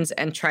lessons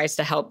and tries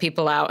to help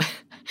people out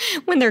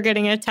when they're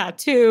getting a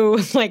tattoo,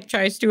 like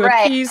tries to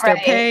appease their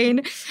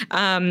pain.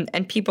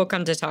 And people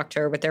come to talk to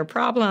her with their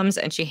problems,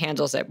 and she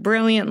handles it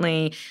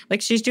brilliantly.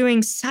 Like, she's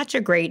doing such a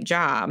great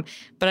job.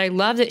 But I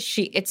love that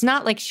it's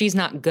not like she's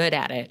not good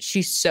at it.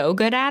 She's so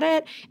good at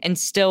it and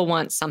still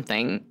wants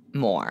something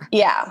more.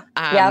 Yeah.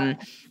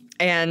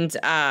 And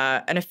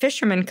a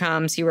fisherman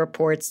comes. He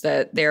reports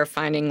that they're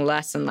finding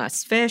less and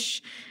less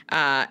fish.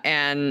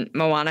 And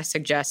Moana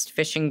suggests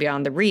fishing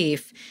beyond the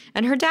reef.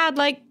 And her dad,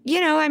 like,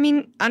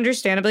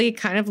 understandably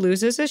kind of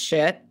loses his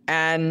shit.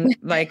 And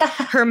like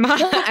her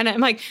mom, and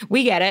I'm like,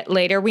 we get it.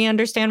 Later we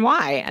understand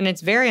why. And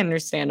it's very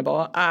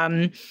understandable.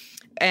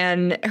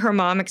 And her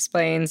mom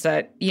explains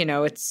that,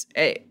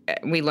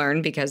 we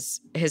learned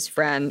because his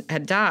friend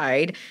had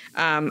died.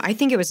 I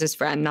think it was his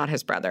friend, not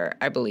his brother,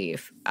 I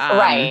believe.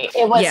 Right.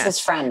 It was his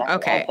friend.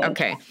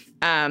 Okay.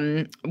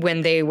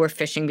 When they were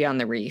fishing beyond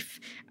the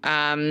reef.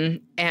 And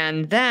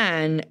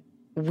then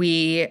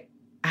we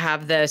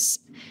have this,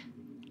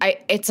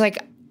 it's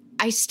like,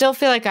 I still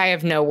feel like I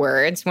have no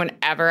words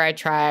whenever I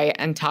try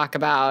and talk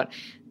about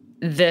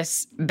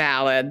this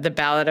ballad, the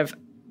ballad of,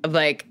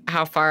 like,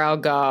 How Far I'll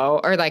Go,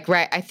 or like,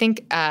 right. I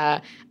think,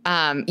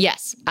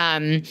 yes.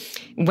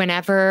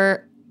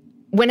 Whenever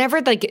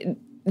like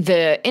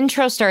the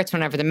intro starts,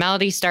 whenever the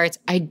melody starts,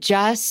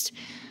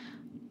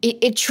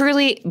 it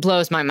truly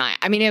blows my mind.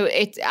 I mean,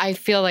 I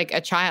feel like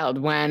a child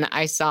when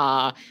I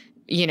saw,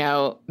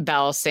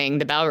 Belle sing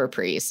the Belle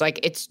Reprise. Like,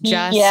 it's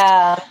just,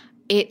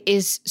 it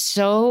is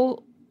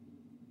so,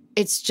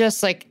 it's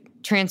just like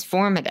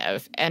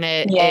transformative, and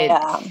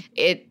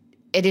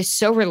it is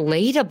so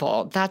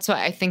relatable. That's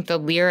why I think the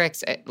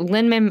lyrics,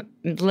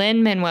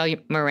 Lin-Manuel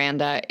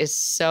Miranda is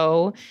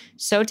so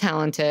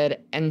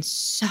talented and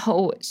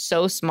so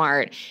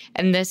smart.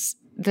 And this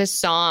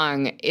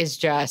song is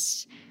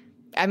just,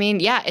 I mean,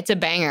 yeah, it's a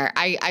banger.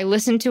 I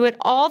listen to it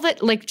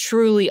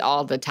truly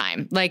all the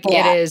time. Like,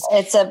 it is.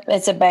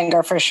 It's a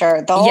banger for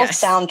sure. The whole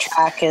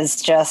soundtrack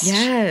is just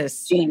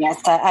genius.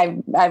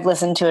 I've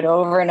listened to it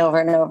over and over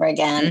and over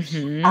again.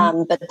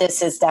 Mm-hmm. But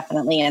this is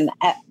definitely an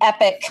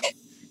epic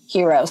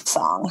hero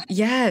song.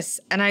 Yes.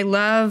 And I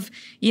love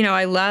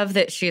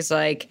that she's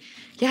like,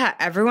 yeah,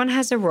 everyone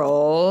has a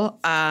role,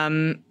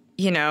 and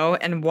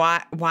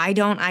why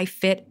don't I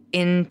fit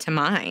into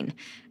mine?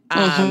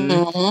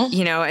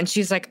 And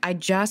she's like, I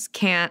just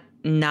can't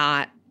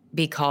not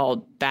be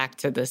called back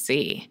to the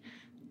sea.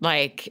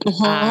 Like,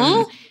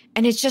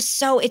 and it's just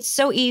it's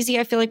so easy.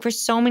 I feel like for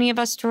so many of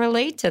us to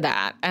relate to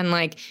that. And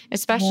like,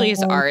 especially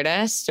as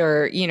artists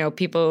or,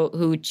 people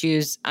who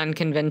choose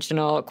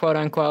unconventional, quote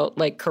unquote,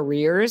 like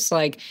careers,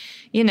 like,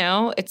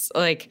 it's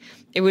like,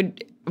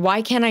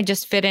 why can't I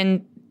just fit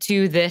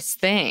into this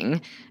thing?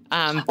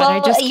 But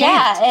I just can't.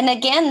 Yeah. And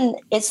again,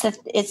 it's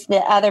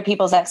the other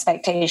people's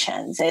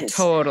expectations. It's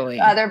totally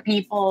other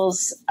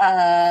people's,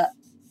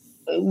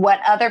 what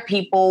other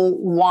people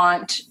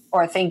want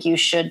or think you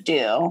should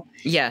do.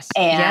 Yes.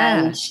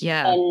 And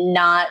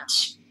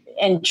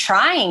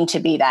trying to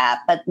be that,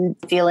 but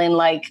feeling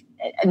like,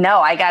 no,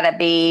 I gotta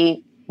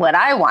be what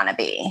I want to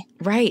be.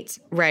 Right.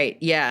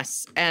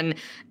 Yes. And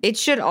it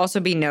should also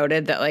be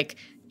noted that, like,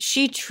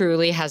 she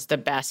truly has the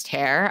best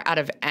hair out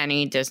of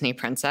any Disney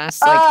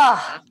princess. Like,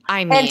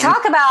 I mean, and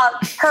talk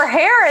about her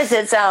hair is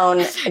its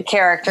own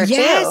character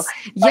too.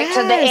 Like,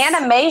 so the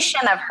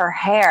animation of her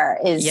hair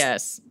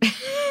is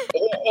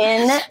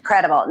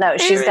incredible. No,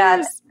 she's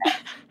got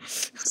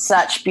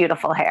such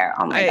beautiful hair.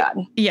 Oh my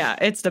God. Yeah,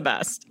 it's the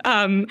best.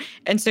 And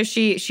so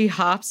she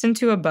hops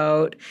into a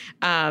boat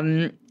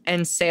and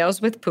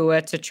sails with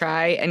Pua to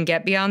try and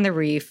get beyond the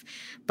reef,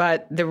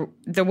 but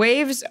the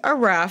waves are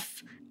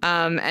rough.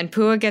 And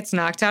Pua gets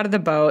knocked out of the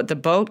boat. The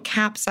boat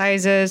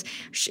capsizes.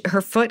 Her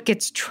foot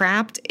gets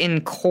trapped in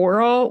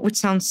coral, which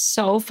sounds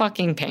so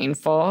fucking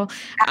painful.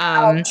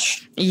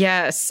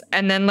 Yes.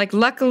 And then, like,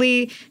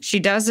 luckily she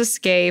does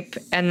escape.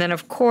 And then,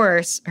 of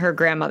course, her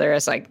grandmother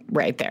is, like,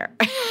 right there.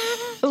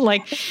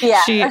 Like,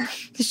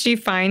 she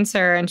finds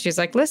her and she's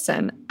like,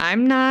 listen,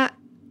 I'm not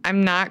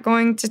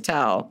going to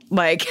tell.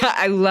 Like,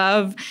 I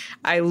love,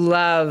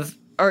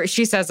 or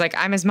she says, like,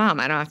 I'm his mom.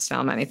 I don't have to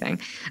tell him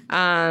anything.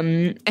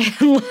 And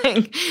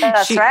like,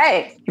 that's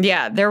right.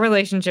 Yeah, their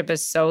relationship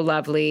is so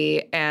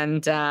lovely.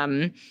 And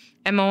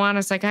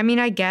Moana's like, I mean,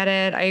 I get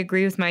it. I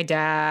agree with my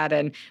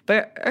dad.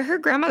 But her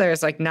grandmother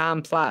is like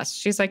nonplussed.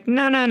 She's like,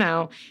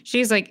 no.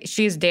 She's like,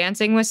 she's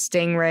dancing with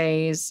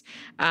stingrays.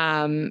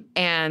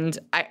 And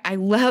I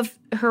love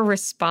her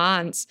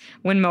response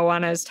when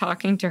Moana is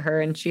talking to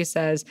her and she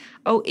says,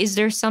 oh, is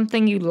there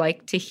something you'd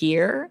like to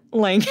hear?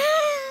 Like,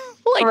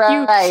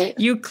 like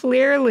you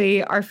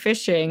clearly are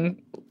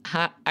fishing.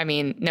 I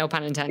mean, no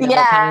pun intended, but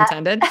pun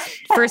intended,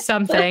 for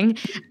something.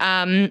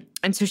 And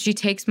so she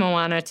takes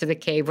Moana to the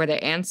cave where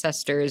the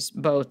ancestors'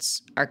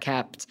 boats are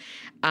kept.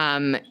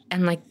 And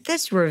like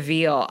this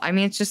reveal, I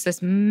mean, it's just this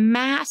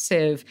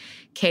massive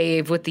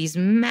cave with these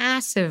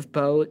massive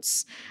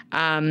boats.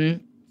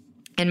 And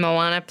And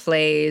Moana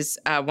plays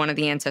one of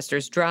the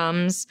ancestors'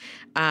 drums,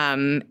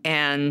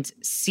 and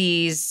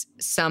sees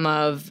some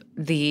of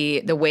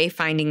the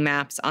wayfinding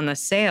maps on the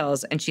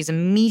sails, and she's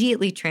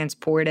immediately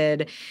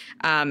transported.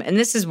 And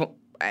this is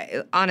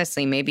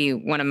honestly maybe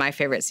one of my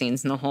favorite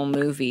scenes in the whole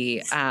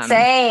movie.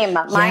 Same,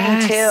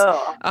 mine too.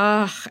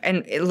 Oh,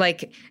 and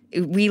like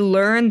we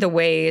learn the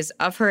ways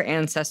of her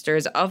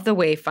ancestors, of the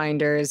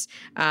wayfinders,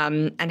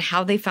 and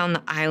how they found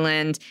the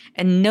island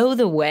and know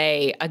the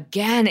way.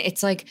 Again,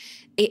 it's like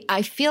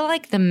I feel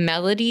like the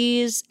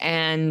melodies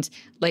and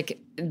like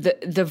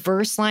the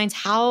verse lines,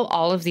 how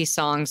all of these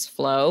songs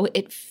flow,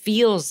 it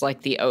feels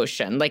like the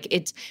ocean. Like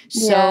it's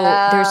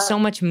there's so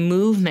much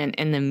movement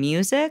in the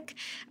music.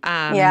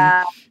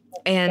 Yeah,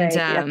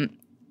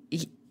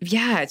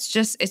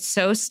 it's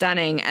so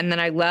stunning. And then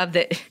I love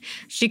that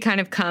she kind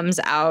of comes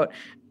out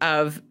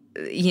of,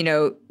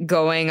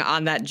 going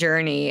on that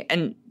journey,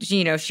 and,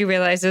 she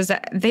realizes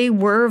that they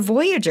were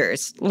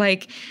voyagers.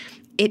 Like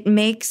it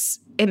makes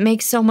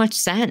so much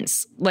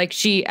sense. Like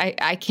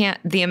I can't,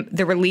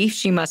 the relief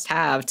she must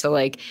have to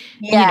like,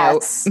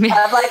 like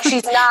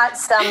she's not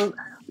some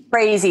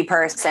crazy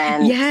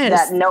person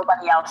that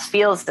nobody else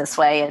feels this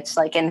way. It's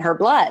like in her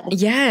blood.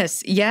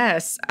 Yes.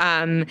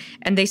 And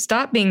they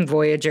stop being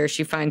voyagers,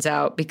 she finds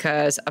out,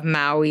 because of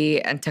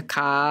Maui and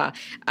Taka,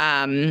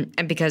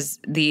 and because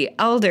the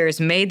elders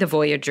made the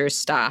voyagers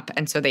stop.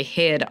 And so they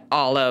hid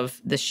all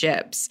of the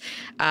ships.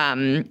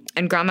 And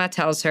Grandma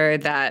tells her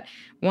that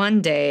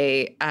one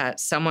day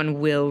someone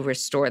will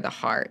restore the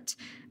heart.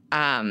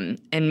 And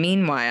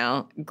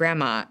meanwhile,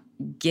 Grandma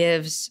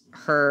gives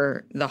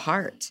her the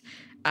heart.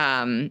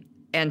 And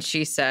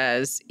she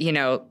says,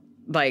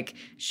 like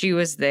she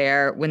was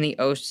there when the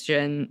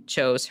ocean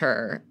chose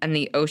her, and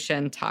the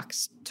ocean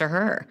talks to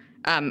her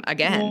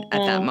again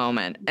at that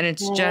moment. And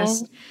it's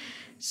just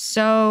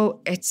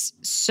it's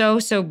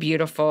so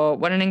beautiful.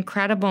 What an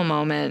incredible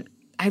moment.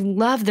 I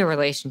love the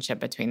relationship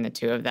between the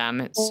two of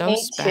them. It's so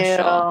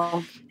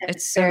special.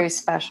 It's very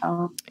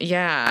special.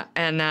 Yeah.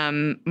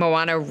 And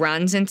Moana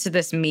runs into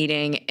this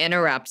meeting,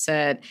 interrupts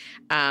it.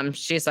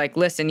 She's like,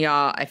 listen,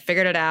 y'all, I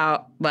figured it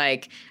out.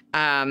 Like,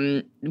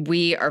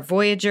 we are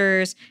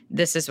voyagers.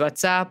 This is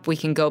what's up. We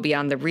can go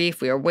beyond the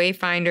reef. We are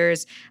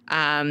wayfinders.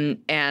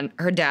 And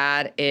her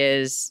dad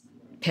is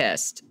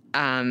pissed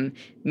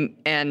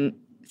and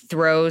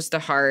throws the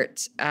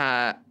heart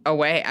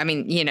away. I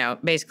mean,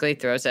 basically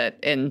throws it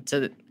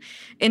into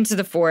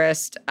the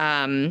forest.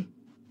 But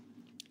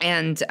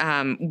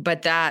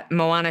that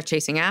Moana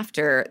chasing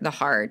after the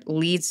heart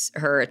leads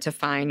her to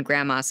find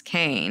Grandma's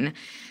cane,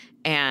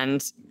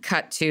 and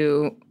cut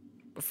to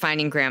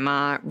finding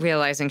Grandma,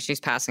 realizing she's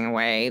passing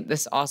away.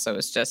 This also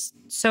is just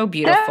so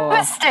beautiful.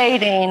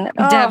 Devastating.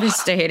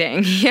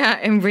 Devastating. Yeah,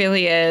 it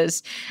really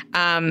is.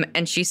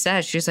 And she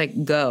says, she's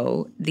like,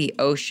 go, the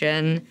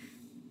ocean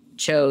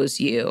chose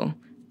you.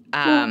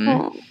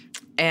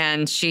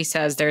 And she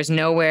says, there's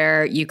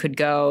nowhere you could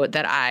go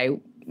that I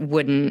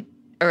wouldn't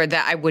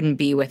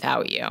be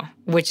without you,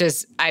 which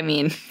is, I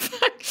mean,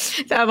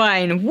 that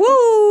line,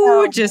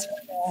 just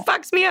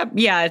fucks me up.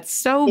 Yeah, it's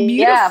so beautiful.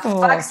 Yeah,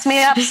 fucks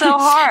me up so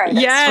hard.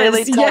 Yes, it's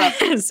really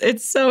tough. Yes,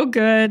 it's so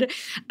good.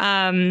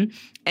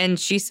 And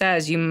she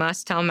says, you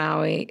must tell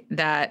Maui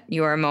that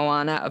you are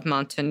Moana of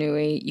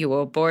Motunui. You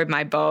will board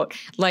my boat.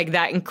 Like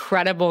that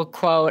incredible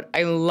quote.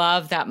 I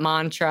love that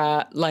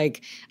mantra.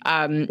 Like,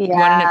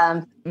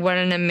 what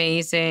an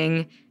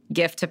amazing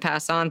gift to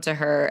pass on to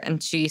her.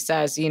 And she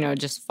says,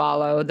 just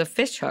follow the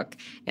fish hook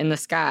in the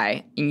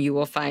sky and you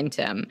will find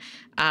him.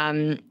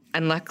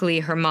 And luckily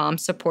her mom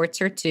supports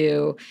her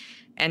too.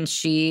 And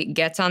she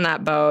gets on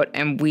that boat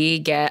and we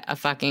get a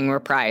fucking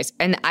reprise.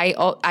 And I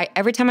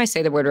every time I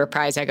say the word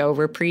reprise, I go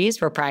reprise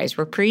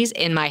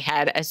in my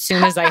head as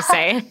soon as I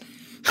say it.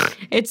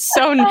 It's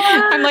so,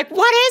 I'm like,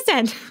 what is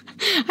it?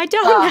 I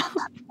don't know.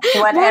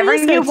 Whatever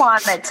you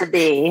want it to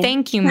be.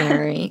 Thank you,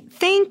 Mary.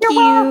 Thank you.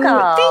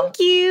 Welcome. Thank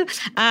you.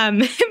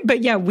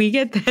 But yeah, we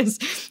get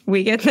this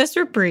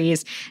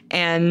reprise,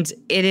 and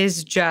it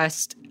is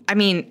just, I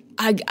mean,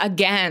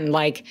 again,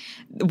 like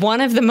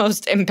one of the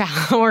most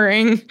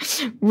empowering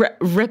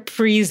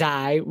reprises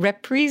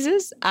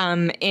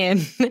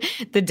in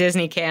the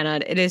Disney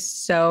canon. It is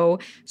so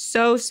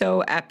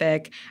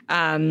epic.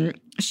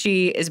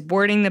 She is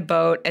boarding the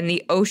boat and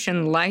the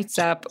ocean lights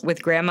up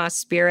with Grandma's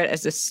spirit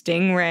as a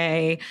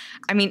stingray.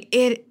 I mean,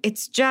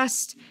 it's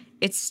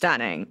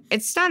stunning.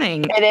 It's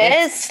stunning. It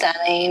is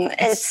stunning.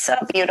 It's so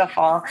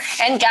beautiful,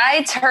 and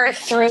guides her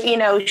through,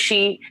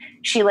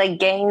 she like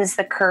gains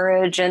the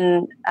courage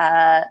and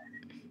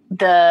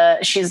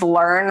she's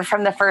learned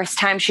from the first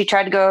time she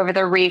tried to go over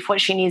the reef what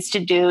she needs to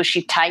do.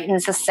 She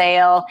tightens the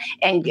sail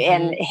and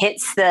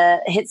hits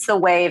the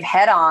wave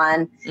head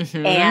on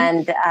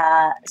and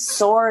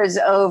soars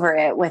over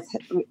it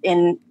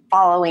in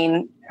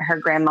following her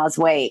grandma's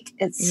wake.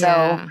 It's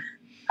so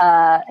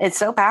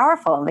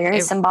powerful,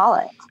 very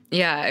symbolic.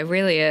 Yeah, it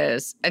really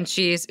is. And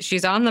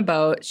she's on the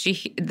boat.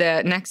 She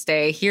the next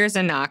day hears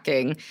a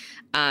knocking,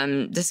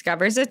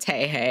 discovers a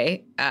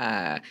Tehe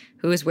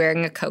who is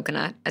wearing a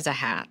coconut as a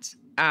hat.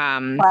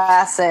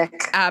 Classic.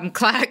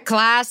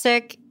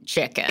 Classic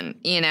chicken,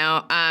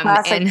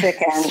 Classic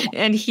chicken.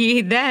 And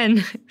he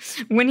then,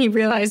 when he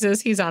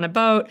realizes he's on a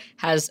boat,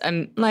 has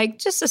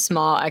just a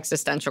small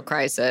existential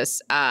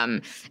crisis,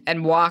 and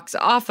walks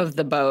off of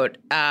the boat.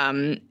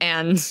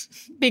 And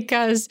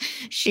because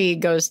she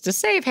goes to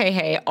save Hey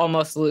Hey,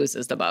 almost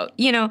loses the boat.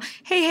 Hey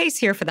Hey's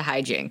here for the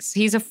hijinks.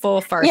 He's a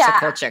full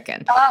farcical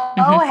chicken.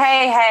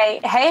 Hey Hey.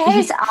 Hey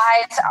Hey's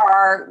eyes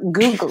are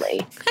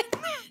googly.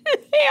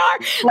 They are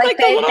like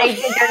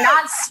they're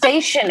not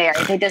stationary.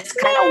 They just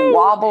kind of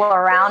wobble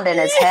around in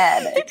his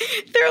head.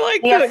 They're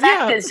like the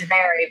effect is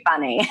very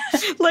funny.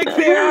 Like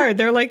they are.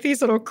 They're like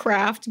these little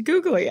craft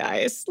googly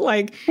eyes.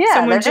 Like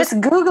they're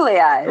just googly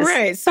eyes.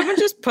 Right. Someone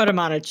just put them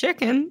on a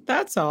chicken.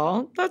 That's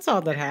all. That's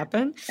all that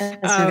happened.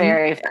 It's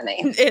very funny.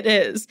 It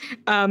is.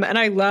 And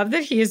I love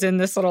that he is in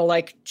this little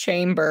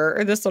chamber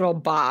or this little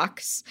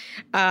box.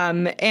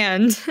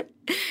 And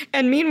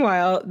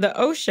meanwhile, the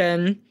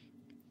ocean,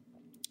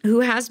 who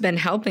has been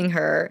helping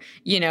her,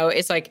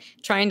 is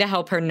trying to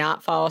help her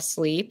not fall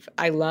asleep.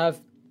 I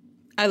love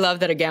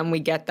that, again, we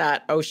get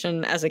that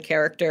ocean as a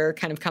character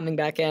kind of coming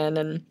back in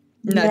and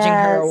nudging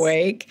her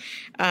awake.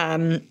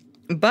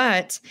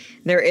 But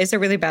there is a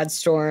really bad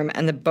storm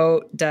and the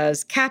boat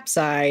does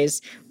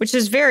capsize, which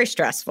is very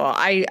stressful.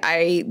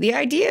 The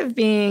idea of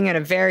being in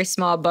a very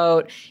small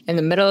boat in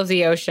the middle of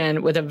the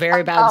ocean with a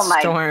very bad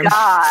storm.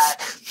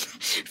 God.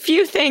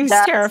 Few things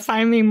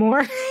terrify me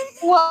more.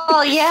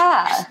 Well,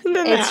 yeah.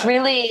 It's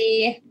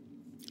really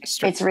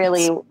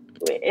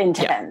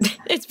intense. Yeah.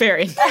 It's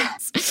very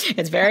intense.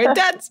 It's very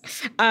intense.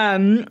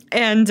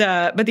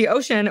 But the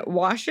ocean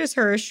washes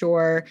her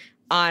ashore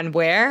on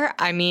where?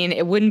 I mean,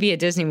 it wouldn't be a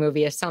Disney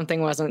movie if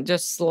something wasn't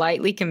just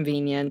slightly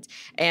convenient.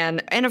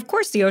 And of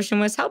course, the ocean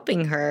was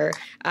helping her.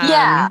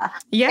 Yeah.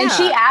 And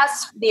she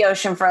asked the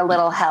ocean for a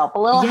little help.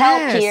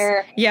 Help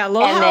here. Yeah, a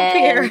little help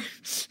here.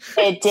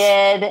 It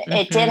did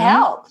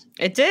help.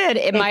 It did.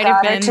 It might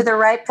have been to the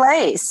right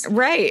place.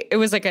 Right. It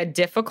was like a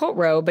difficult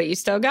road, but you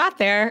still got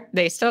there.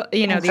 They still,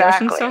 the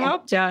ocean still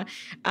helped you.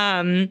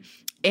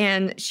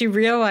 And she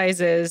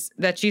realizes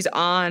that she's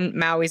on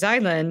Maui's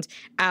island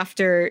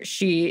after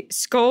she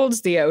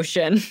scolds the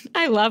ocean.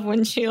 I love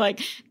when she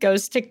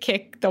goes to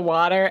kick the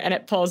water and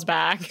it pulls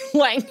back.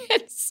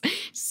 It's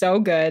so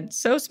good,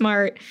 so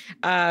smart,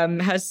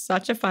 has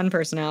such a fun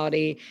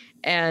personality.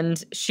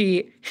 And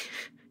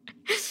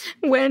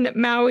when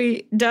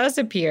Maui does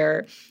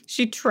appear,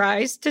 she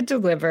tries to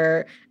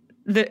deliver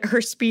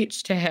her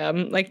speech to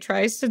him,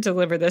 tries to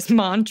deliver this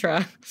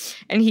mantra,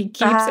 and he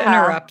keeps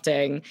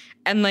interrupting.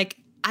 And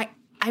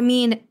I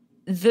mean,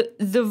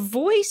 the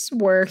voice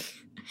work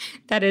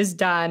that is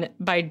done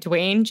by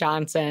Dwayne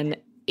Johnson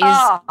is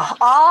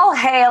all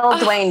hail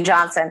Dwayne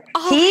Johnson.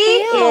 He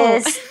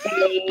is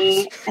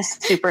a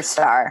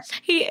superstar.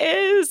 He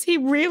is. He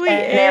really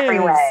is. In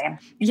every way.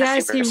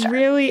 Yes, he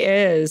really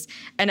is.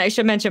 And I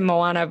should mention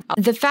Moana.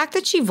 The fact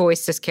that she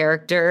voiced this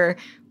character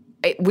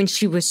when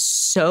she was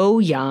so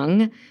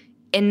young,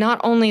 and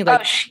not only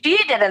she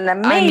did an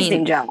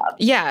amazing job.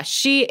 Yeah,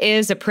 she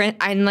is a prince.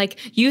 And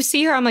you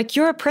see her, I'm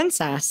you're a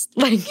princess.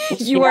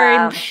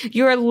 You're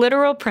a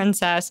literal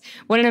princess.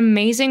 What an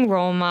amazing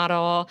role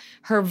model.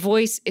 Her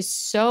voice is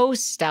so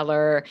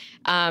stellar.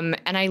 And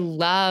I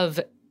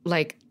love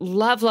that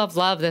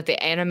the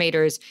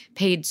animators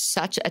paid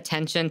such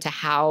attention to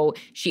how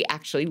she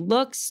actually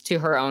looks, to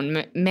her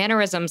own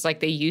mannerisms, like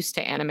they used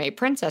to animate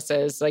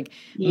princesses,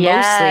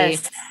 mostly,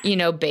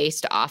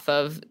 based off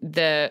of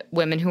the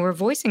women who were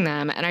voicing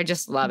them. And I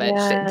just love it.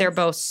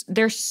 Yes.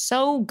 They're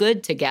so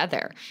good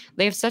together.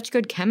 They have such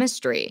good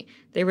chemistry.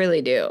 They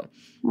really do.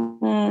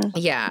 Mm-hmm.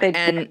 Yeah.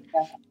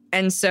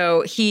 And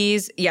so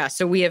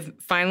so we have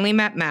finally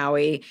met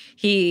Maui.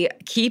 He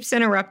keeps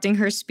interrupting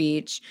her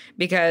speech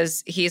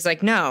because he's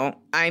like, no,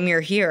 I'm your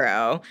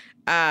hero.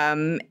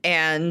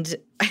 And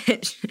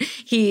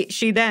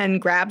she then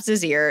grabs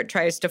his ear,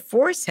 tries to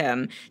force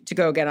him to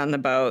go get on the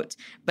boat.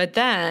 But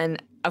then,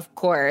 of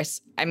course,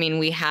 I mean,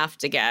 we have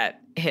to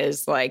get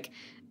his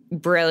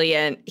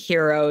brilliant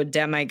hero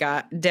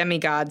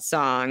demigod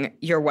song,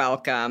 You're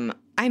Welcome.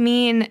 I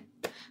mean,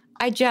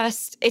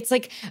 it's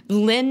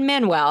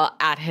Lin-Manuel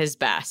at his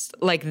best.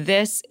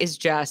 This is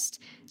just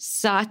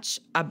such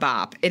a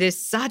bop. It is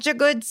such a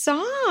good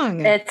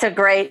song. It's a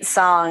great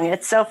song.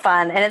 It's so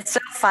fun. And it's so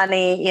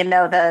funny,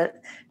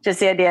 just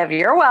the idea of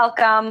you're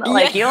welcome.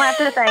 You don't have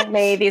to thank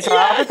me. These are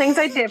all the things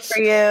I did for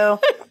you.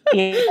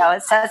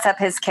 It sets up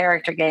his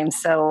character game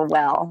so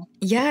well.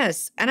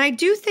 Yes. And I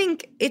do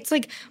think it's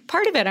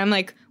part of it. I'm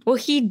well,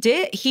 he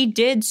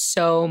did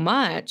so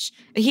much.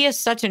 He has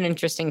such an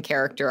interesting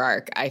character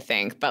arc, I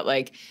think.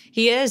 But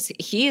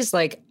he's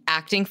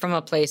acting from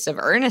a place of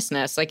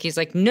earnestness. He's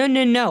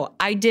no,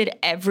 I did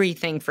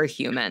everything for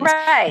humans.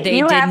 Right.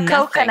 You have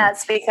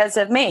coconuts because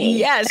of me.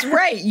 Yes,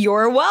 right.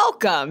 You're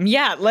welcome.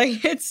 Yeah.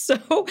 It's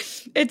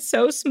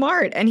so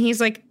smart. And he's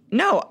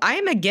no,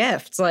 I'm a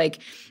gift.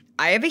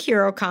 I have a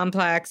hero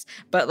complex,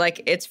 but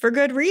like it's for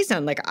good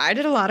reason. Like I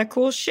did a lot of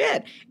cool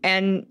shit.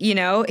 And, you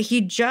know,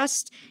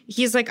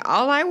 he's like,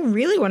 all I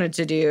really wanted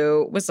to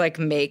do was like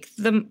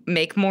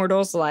make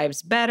mortals'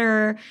 lives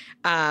better.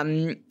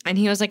 And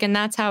he was like, and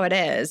that's how it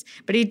is.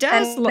 But he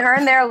does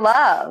earn their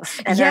love.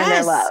 And earn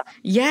their love.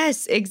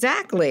 Yes,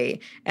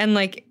 exactly.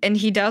 And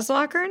he does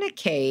lock her in a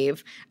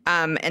cave,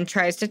 and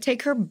tries to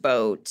take her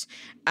boat.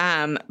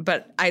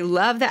 But I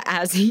love that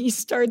as he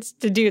starts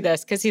to do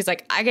this, because he's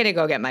like, I gotta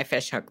go get my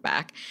fish hook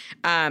back.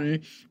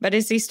 But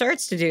as he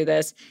starts to do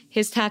this,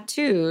 his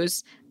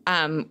tattoos,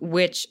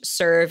 which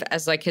serve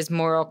as like his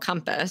moral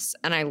compass.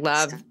 And I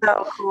love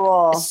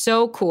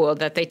so cool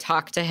that they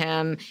talk to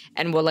him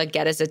and will like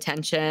get his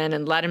attention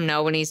and let him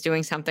know when he's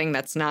doing something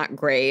that's not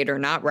great or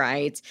not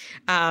right,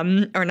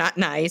 or not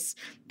nice.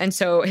 And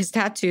so his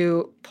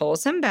tattoo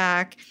pulls him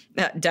back,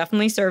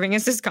 definitely serving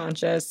as his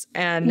conscience.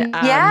 And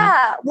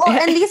well,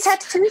 and these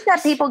tattoos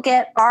that people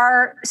get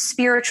are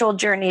spiritual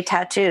journey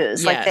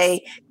tattoos. Like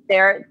they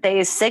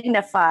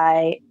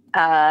signify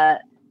the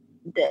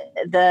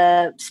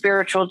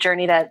spiritual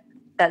journey that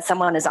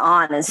someone is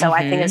on. And so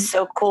I think it's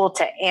so cool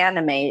to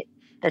animate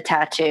the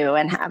tattoo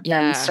and have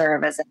them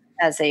serve as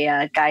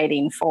a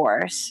guiding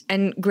force.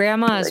 And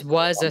Grandma's really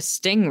was cool. A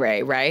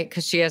stingray, right?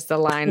 Because she has the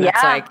line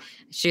that's like,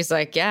 she's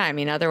like, yeah, I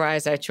mean,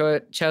 otherwise I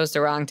chose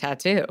the wrong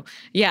tattoo.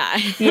 Yeah.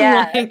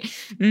 Yeah. Like,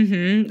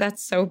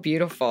 that's so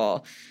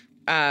beautiful.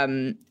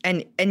 And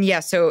yeah,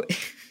 so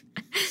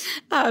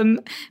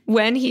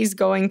when he's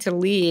going to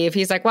leave,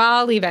 he's like, well,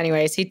 I'll leave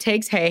anyways. He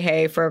takes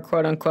Hey for a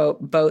quote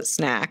unquote boat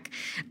snack.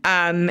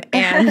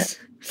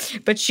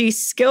 But she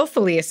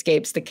skillfully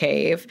escapes the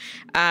cave,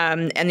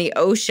 and the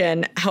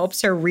ocean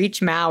helps her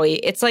reach Maui.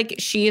 It's like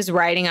she is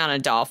riding on a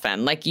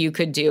dolphin, like you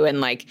could do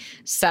in like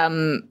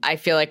some, I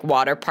feel like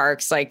water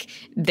parks, like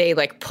they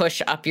like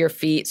push up your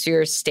feet so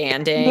you're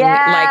standing.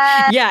 Yes!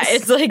 Like, yeah,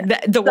 it's like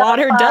the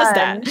water does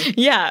that.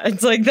 Yeah,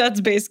 it's like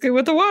that's basically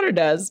what the water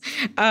does.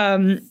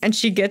 And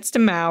she gets to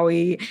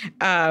Maui,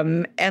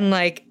 and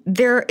like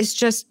there is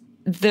just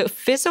the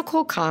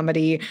physical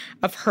comedy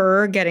of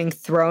her getting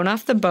thrown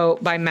off the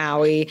boat by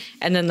Maui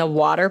and then the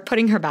water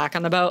putting her back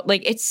on the boat.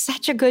 Like, it's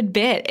such a good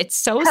bit. It's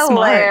so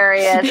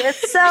hilarious. Smart.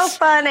 It's so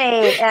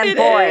funny. And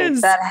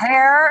that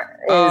hair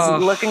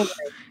is looking great.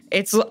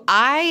 It's,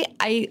 I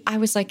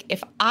was like,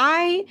 if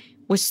I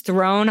was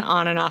thrown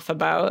on and off a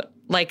boat,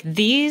 like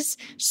these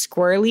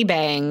squirrely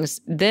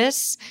bangs,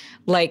 this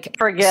like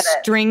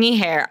stringy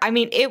hair. I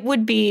mean, it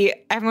would be,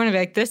 everyone would be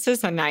like, this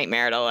is a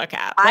nightmare to look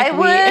at. Like, I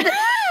would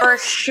for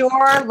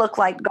sure look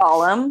like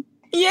Gollum.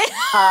 Yeah.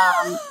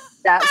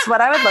 That's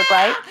what I would look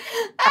like.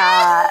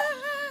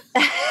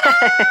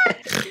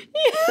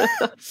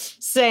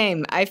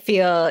 Same. I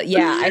feel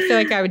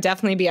like I would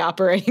definitely be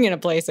operating in a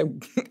place of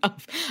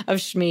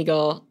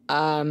Schmeagol.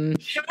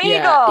 Schmeagol.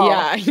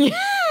 Yeah.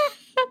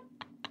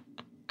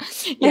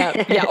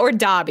 Yeah, or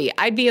Dobby.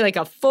 I'd be like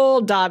a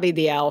full Dobby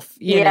the elf.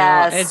 You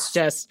know, it's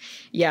just,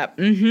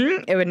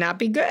 it would not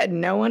be good.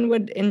 No one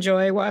would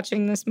enjoy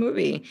watching this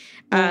movie.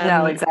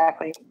 No,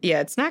 exactly.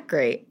 Yeah, it's not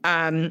great.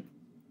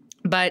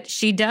 But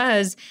she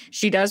does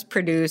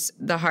produce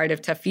the heart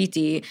of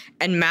Tafiti,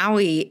 and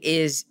Maui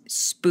is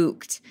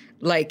spooked.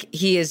 Like,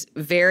 he is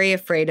very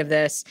afraid of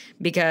this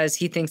because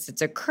he thinks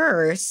it's a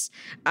curse.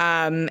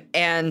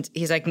 And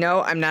he's like,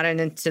 no, I'm not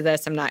into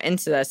this. I'm not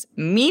into this.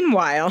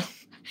 Meanwhile,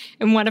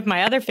 in one of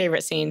my other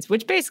favorite scenes,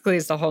 which basically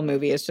is the whole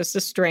movie, is just a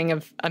string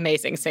of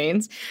amazing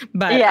scenes.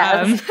 But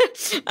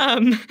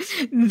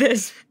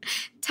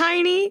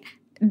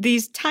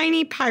these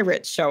tiny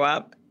pirates show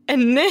up,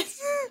 and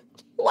this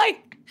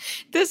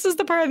is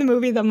the part of the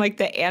movie that I'm like,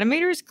 the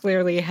animators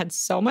clearly had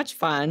so much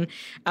fun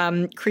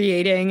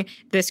creating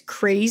this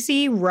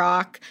crazy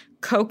rock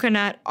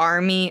coconut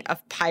army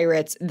of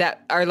pirates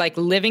that are like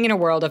living in a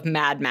world of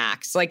Mad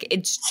Max. Like,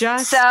 it's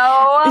just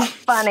so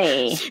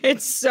funny.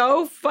 It's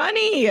so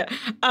funny.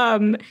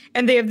 And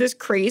they have this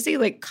crazy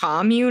like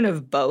commune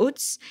of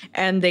boats,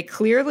 and they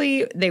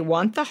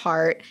want the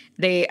heart.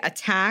 They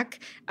attack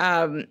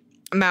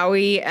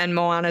Maui and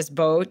Moana's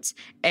boat,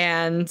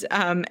 and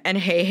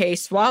Hey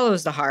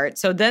swallows the heart.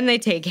 So then they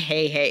take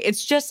Hey.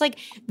 It's just like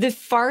the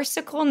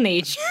farcical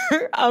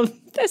nature of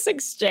this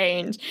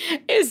exchange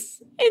is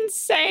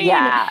insane.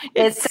 Yeah,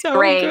 it's so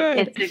great. Good.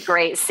 It's a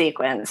great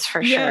sequence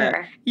for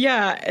sure.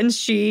 Yeah, and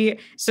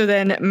so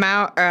then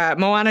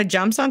Moana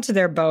jumps onto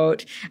their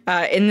boat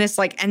in this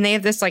like, and they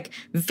have this like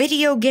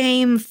video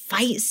game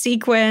fight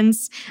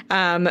sequence.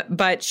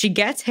 But she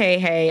gets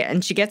Hey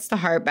and she gets the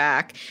heart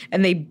back,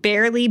 and they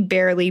barely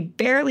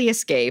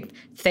escape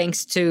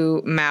thanks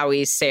to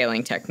Maui's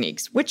sailing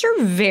techniques, which are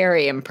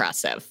very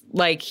impressive.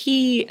 Like,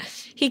 he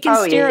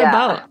can steer a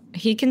boat.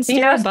 He can steer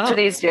a boat. He knows what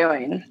he's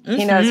doing.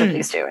 He knows what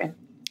he's doing.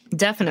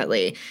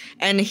 Definitely.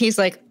 And he's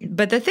like,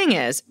 but the thing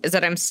is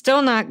that I'm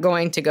still not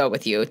going to go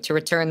with you to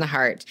return the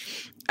heart.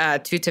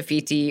 to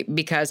Tafiti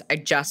because I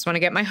just want to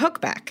get my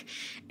hook back.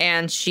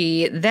 And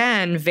she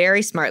then,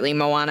 very smartly,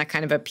 Moana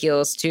kind of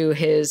appeals to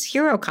his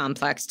hero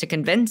complex to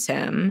convince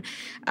him.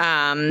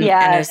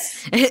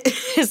 Yes. And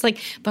is like,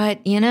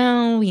 but, you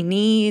know, we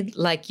need,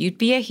 like, you'd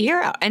be a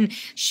hero. And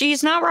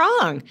she's not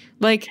wrong.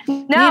 Like, no,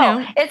 you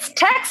know. It's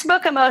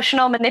textbook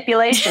emotional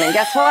manipulation. And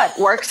guess what?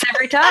 Works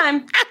every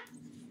time.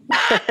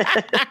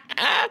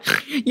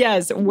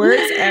 Yes,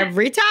 works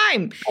every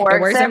time.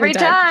 Works every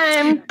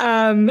time.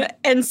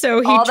 And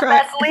so he all the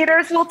best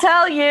leaders will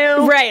tell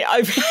you. Right.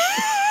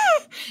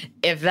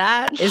 If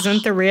that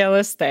isn't the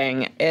realest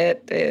thing,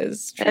 it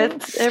is true.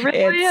 It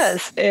really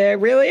is. It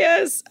really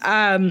is.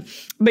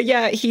 But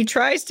yeah, he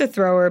tries to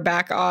throw her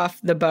back off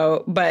the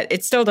boat, but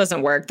it still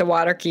doesn't work. The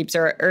water keeps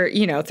her, or,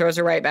 you know, throws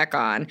her right back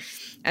on.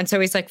 And so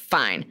he's like,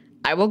 fine,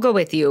 I will go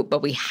with you,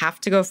 but we have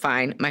to go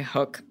find my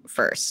hook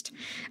first.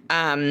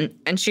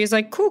 And she's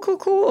like,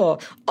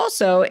 cool.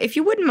 Also, if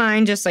you wouldn't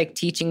mind just like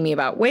teaching me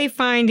about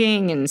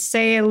wayfinding and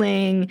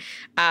sailing.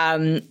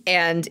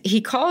 And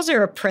he calls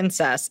her a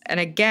princess. And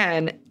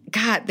again,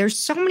 God, there's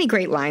so many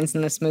great lines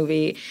in this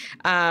movie.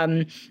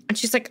 And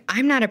she's like,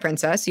 I'm not a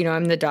princess. You know,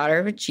 I'm the daughter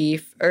of a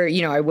chief, or,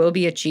 you know, I will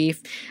be a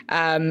chief.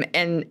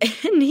 And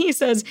he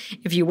says,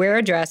 if you wear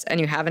a dress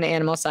and you have an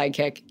animal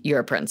sidekick,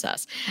 you're a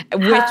princess.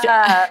 Which,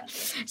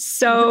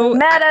 so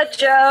meta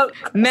joke.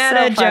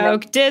 Meta so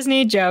joke,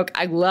 Disney joke.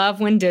 I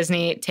love when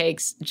Disney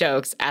takes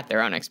jokes at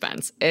their own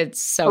expense.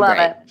 It's so love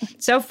great.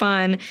 It. So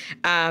fun.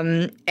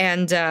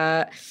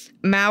 And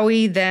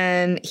Maui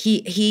then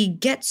he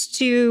gets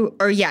to,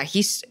 or yeah,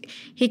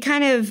 he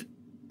kind of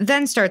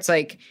then starts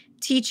like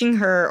teaching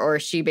her, or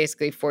she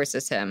basically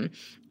forces him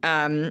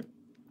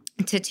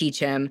to teach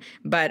him.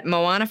 But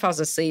Moana falls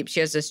asleep. She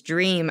has this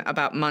dream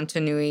about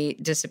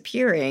Motunui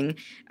disappearing,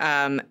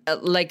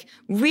 like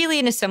really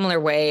in a similar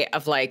way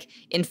of like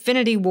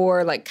Infinity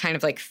War, like kind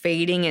of like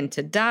fading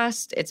into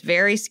dust. It's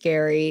very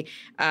scary.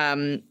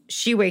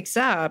 She wakes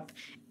up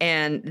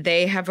and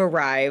they have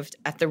arrived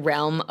at the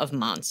realm of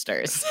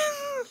monsters.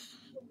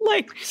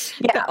 Like,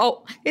 yeah.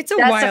 It's a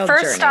That's wild the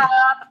first journey. Stop.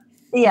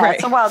 Yeah, Right.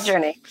 It's a wild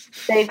journey.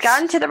 They've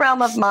gotten to the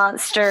realm of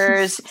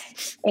monsters,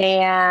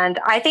 and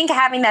I think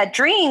having that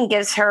dream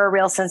gives her a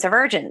real sense of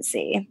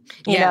urgency.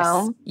 You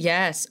know?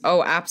 Yes.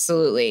 Oh,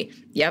 absolutely.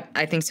 Yep,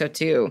 I think so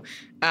too.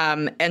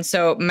 And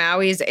so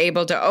Maui's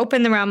able to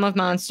open the realm of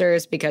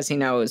monsters because he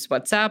knows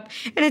what's up.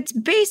 And it's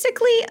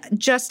basically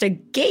just a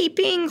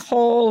gaping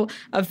hole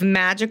of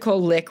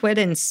magical liquid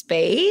in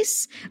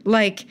space.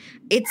 Like,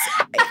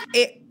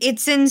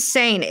 it's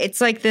insane.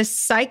 It's like this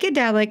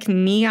psychedelic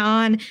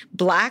neon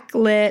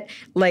black-lit,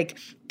 like,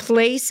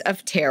 place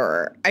of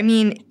terror. I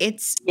mean,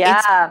 it's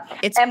bananas.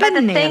 But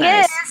the thing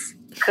is,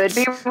 could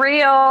be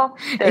real.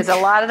 There's a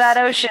lot of that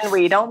ocean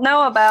we don't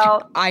know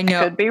about. I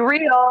know. It could be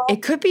real.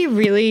 It could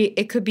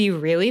be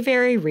really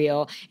very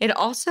real. It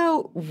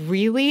also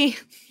really,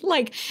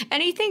 like,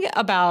 anything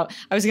about,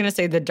 I was going to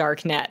say the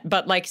dark net,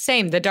 but like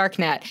same, the dark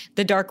net,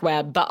 the dark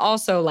web, but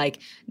also like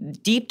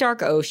deep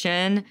dark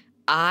ocean.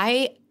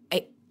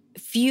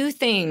 Few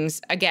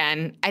things,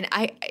 again, and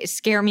I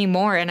scare me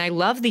more, and I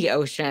love the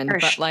ocean,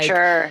 but like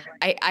sure.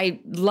 I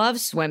love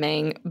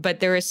swimming, but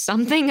there is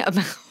something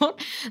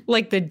about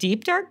like the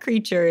deep dark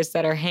creatures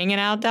that are hanging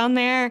out down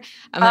there.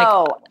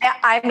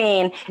 I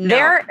mean,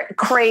 they're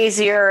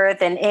crazier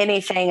than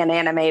anything an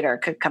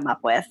animator could come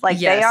up with. Like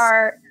they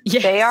are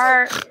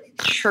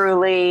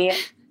truly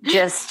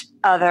just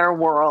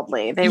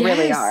otherworldly. They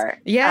really are.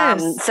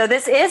 Yes. So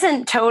this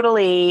isn't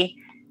totally,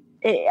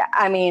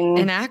 I mean,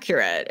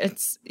 inaccurate.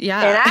 It's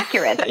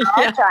inaccurate. There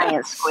are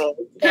giant squids.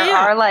 There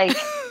are like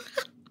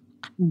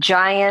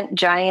giant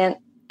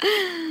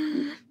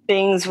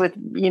things with,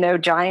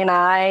 giant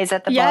eyes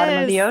at the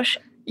bottom of the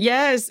ocean.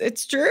 Yes,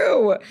 it's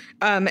true.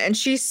 And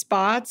she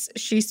spots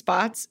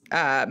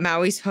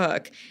Maui's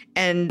hook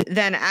and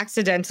then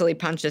accidentally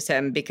punches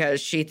him because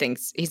she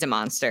thinks he's a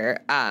monster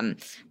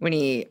when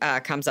he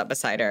comes up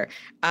beside her.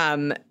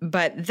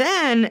 But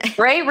then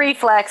great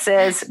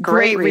reflexes.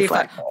 Great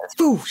reflexes.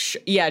 Foosh.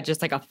 Yeah,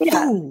 just like a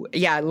foo.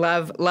 Yeah,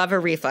 love a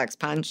reflex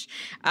punch.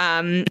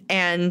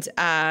 And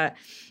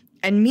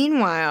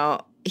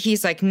meanwhile,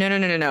 he's like,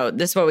 no.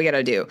 This is what we got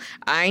to do.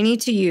 I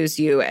need to use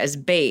you as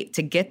bait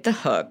to get the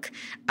hook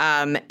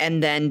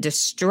and then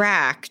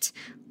distract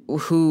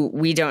who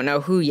we don't know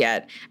who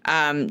yet.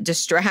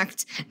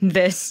 Distract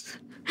this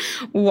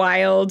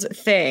wild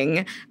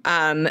thing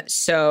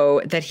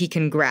so that he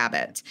can grab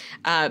it.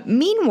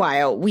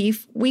 Meanwhile, we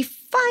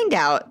find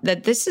out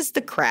that this is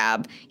the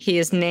crab. He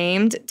is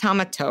named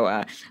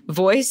Tamatoa,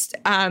 voiced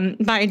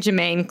by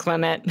Jermaine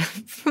Clement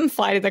from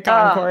Flight of the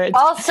Conchords.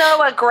 Also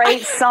a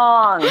great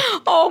song.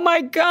 Oh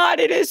my God,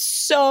 it is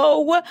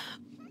so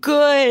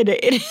good.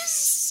 It is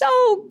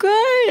so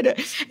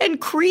good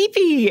and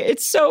creepy.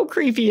 It's so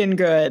creepy and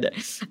good.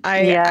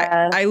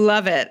 I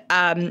love it.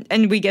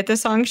 And we get the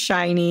song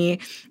Shiny.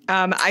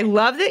 I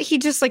love that he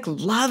just like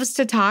loves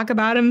to talk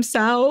about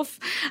himself.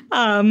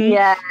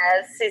 Yes,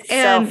 it's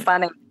so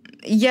funny.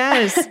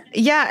 Yes.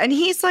 Yeah. And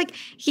he's like,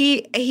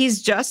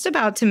 he's just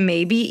about to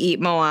maybe eat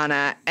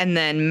Moana. And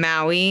then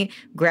Maui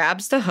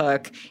grabs the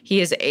hook.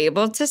 He is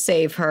able to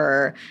save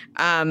her.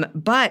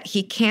 But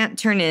he can't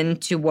turn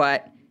into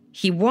what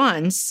he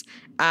wants.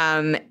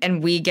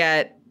 And we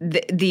get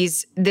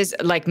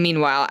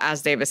meanwhile,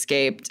 as they've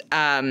escaped,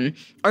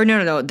 or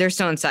no, they're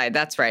still inside.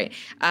 That's right.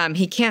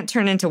 He can't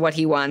turn into what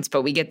he wants,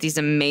 but we get these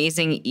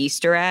amazing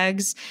Easter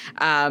eggs,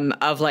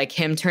 of like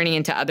him turning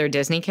into other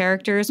Disney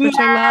characters, which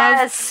I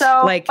love. It's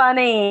so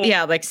funny.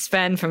 Yeah. Like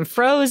Sven from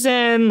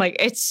Frozen. Like,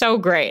 it's so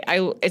great.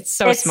 It's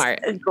so smart.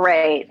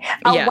 Great.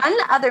 One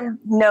other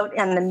note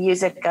in the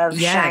music of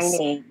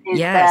Shining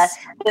is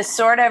the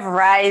sort of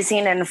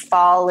rising and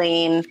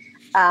falling,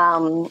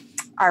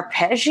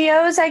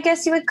 arpeggios, I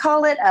guess you would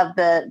call it, of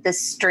the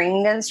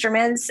stringed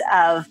instruments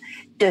of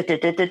like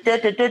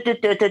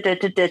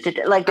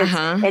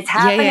it's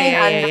happening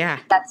on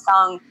that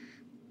song,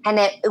 and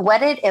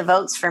what it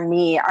evokes for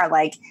me are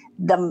like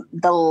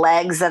the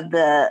legs of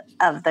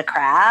the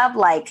crab,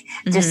 like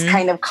just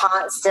kind of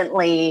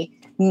constantly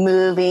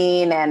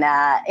moving, and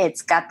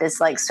it's got this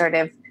like sort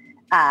of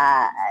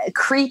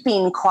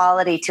creeping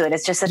quality to it.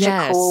 It's just such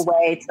a cool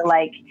way to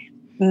like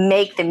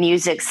make the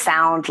music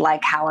sound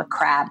like how a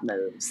crab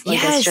moves.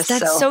 Like, yes, it's just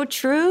that's so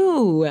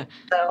true.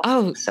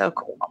 So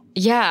cool.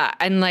 Yeah,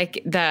 and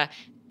like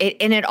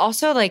it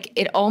also like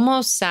it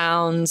almost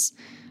sounds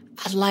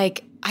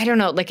like, I don't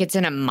know, like it's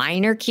in a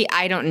minor key.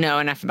 I don't know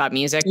enough about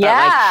music, but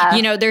like,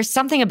 you know, there's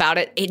something about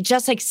it. It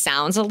just like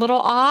sounds a little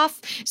off.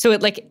 So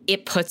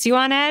it puts you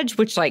on edge,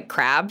 which like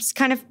crabs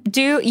kind of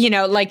do, you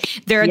know, like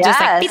they're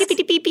just like, beep,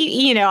 beep, beep, beep,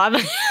 you know, I'm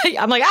like,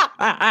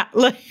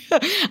 Like,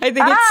 I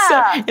think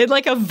it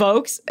like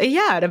evokes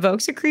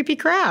a creepy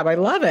crab. I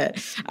love it.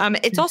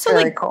 It's also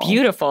like cool.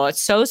 Beautiful. It's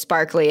so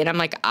sparkly. And I'm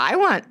like, I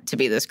want to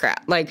be this crab.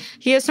 Like,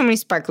 he has so many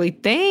sparkly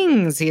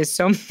things. He has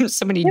so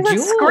many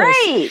jewels.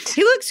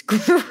 He looks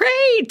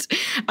great.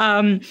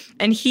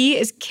 And he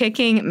is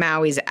kicking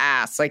Maui's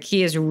ass. Like,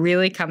 he is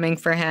really coming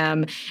for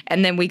him.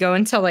 And then we go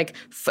into like,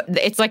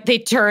 it's like they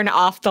turn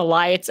off the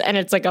lights and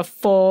it's like a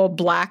full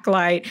black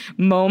light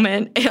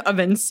moment of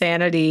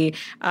insanity.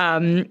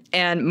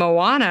 And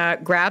Moana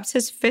grabs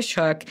his fish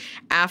hook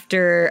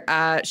after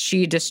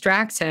she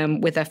distracts him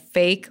with a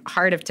fake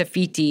heart of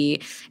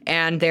Te-Fiti,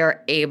 and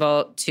they're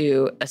able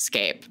to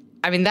escape.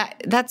 I mean,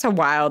 that's a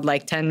wild,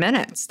 like, 10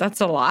 minutes. That's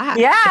a lot.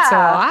 Yeah. It's a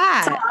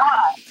lot.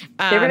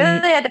 They really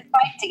had to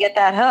fight to get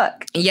that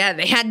hook. Yeah,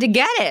 they had to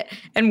get it.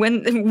 And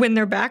when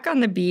they're back on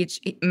the beach,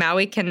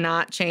 Maui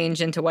cannot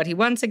change into what he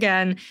wants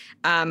again.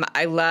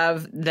 I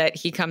love that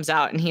he comes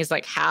out and he's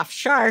like half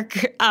shark.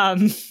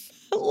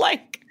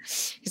 Like,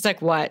 he's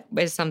like, what?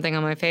 Is something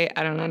on my face?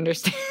 I don't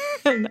understand.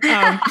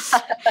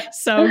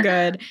 So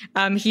good.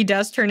 He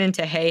does turn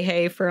into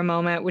Hey for a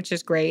moment, which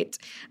is great.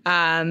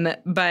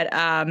 But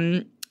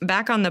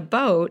back on the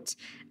boat,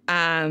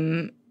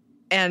 and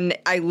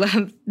I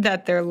love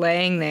that they're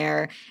laying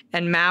there,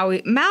 and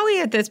Maui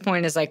at this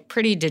point is like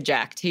pretty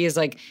deject. He is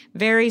like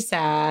very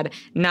sad,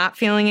 not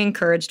feeling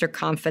encouraged or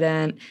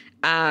confident.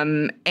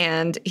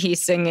 And he's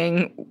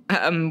singing,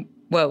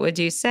 what would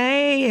you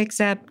say,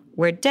 except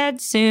we're dead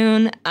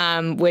soon,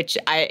 which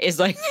is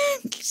like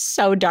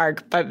so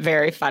dark, but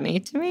very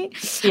funny to me.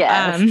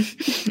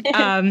 Yes.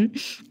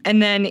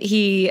 And then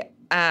he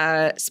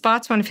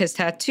spots one of his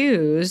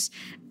tattoos,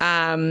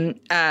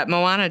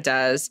 Moana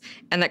does,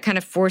 and that kind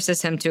of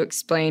forces him to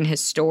explain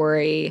his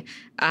story,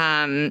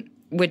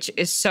 which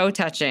is so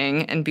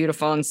touching and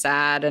beautiful and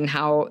sad, and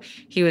how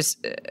he was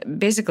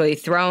basically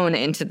thrown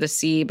into the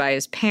sea by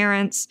his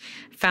parents,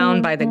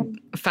 found by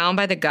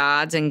the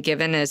gods and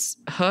given his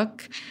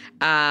hook,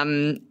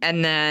 and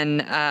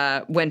then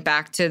went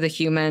back to the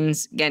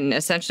humans and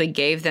essentially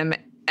gave them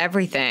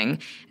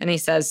everything. And he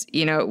says,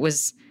 you know, it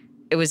was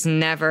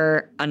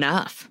never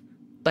enough.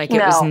 Like,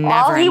 it was never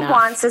all he enough.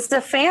 wants is the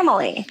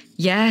family.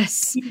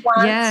 Yes. He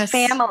wants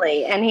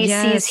family, and he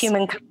sees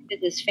humankind as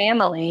his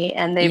family,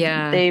 and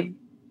they've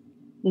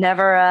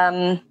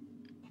never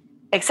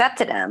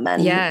accepted him,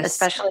 and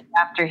especially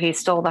after he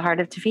stole the heart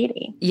of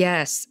Te-Fiti.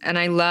 Yes, and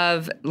I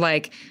love,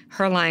 like,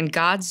 her line,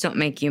 "Gods don't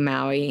make you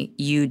Maui,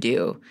 you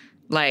do."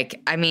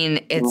 Like, I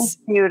mean, it's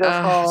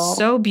beautiful.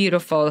 So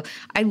beautiful.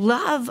 I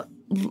love,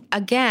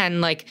 again,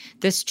 like,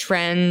 this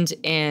trend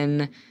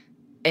in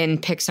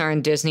Pixar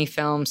and Disney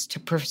films to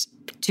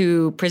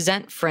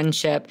present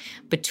friendship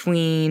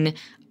between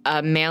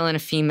a male and a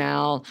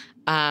female,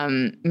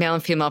 male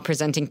and female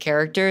presenting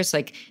characters.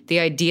 Like, the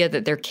idea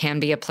that there can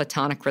be a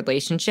platonic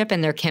relationship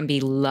and there can be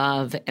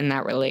love in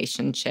that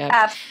relationship.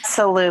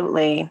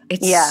 Absolutely.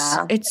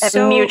 It's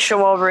so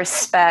mutual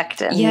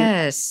respect and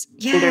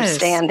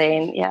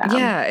understanding.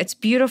 Yeah, it's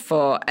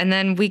beautiful. And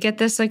then we get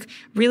this like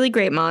really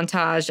great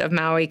montage of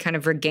Maui kind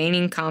of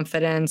regaining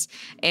confidence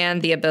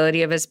and the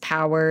ability of his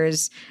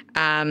powers.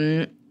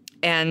 And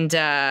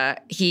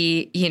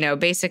he, you know,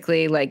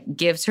 basically like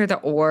gives her the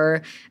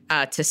oar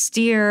to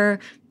steer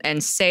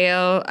and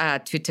sail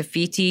to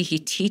Te-Fiti. He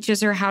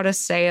teaches her how to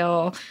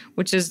sail,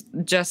 which is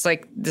just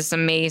like this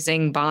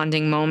amazing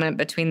bonding moment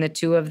between the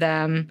two of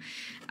them.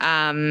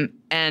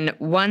 And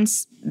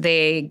once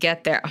they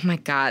get there, oh my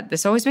God,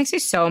 this always makes me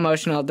so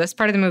emotional. This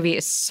part of the movie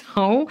is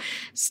so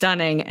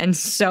stunning and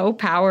so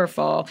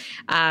powerful.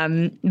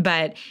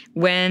 But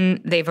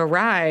when they've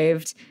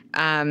arrived,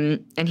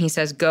 and he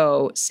says,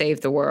 "Go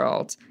save the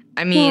world."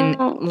 I mean,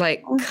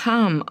 like,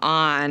 come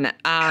on.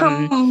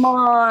 Come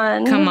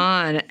on. Come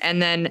on.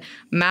 And then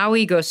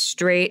Maui goes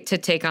straight to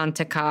take on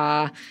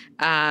Taka,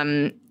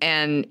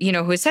 and, you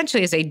know, who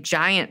essentially is a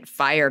giant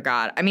fire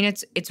god. I mean,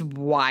 it's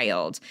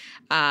wild.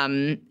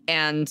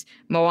 And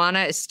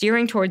Moana is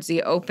steering towards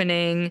the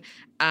opening,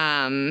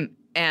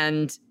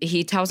 and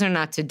he tells her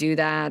not to do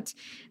that.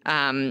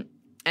 And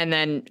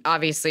then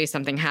obviously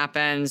something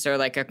happens, or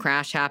like a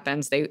crash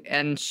happens.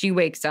 And she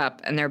wakes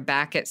up and they're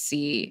back at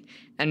sea,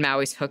 and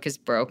Maui's hook is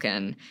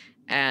broken.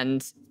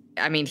 And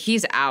I mean,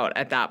 he's out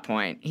at that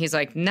point. He's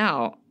like,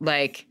 no,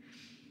 like,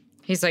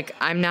 he's like,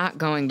 I'm not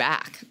going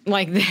back.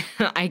 Like,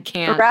 I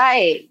can't.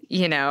 Right.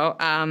 You know,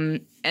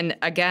 and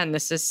again,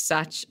 this is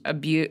such a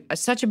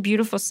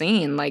beautiful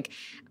scene. Like,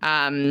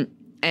 and,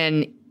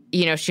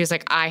 you know, she's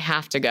like, I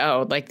have to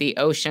go. Like, the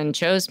ocean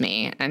chose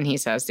me. And he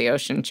says the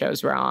ocean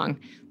chose wrong.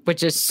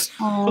 Which is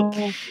not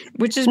brutal.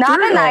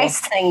 a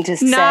nice thing to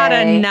say. Not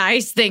a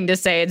nice thing to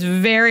say. It's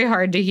very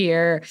hard to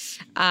hear.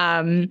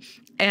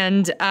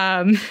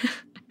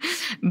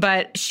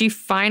 But she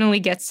finally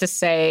gets to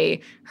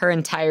say her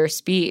entire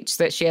speech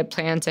that she had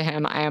planned to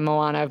him. I am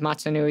Moana of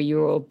Motunui. You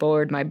will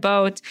board my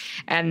boat.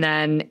 And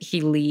then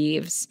he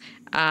leaves.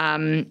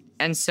 And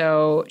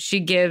so she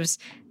gives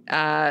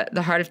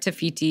the heart of Te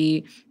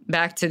Fiti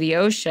back to the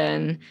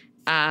ocean.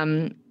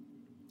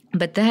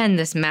 But then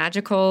this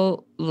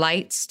magical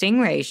light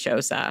stingray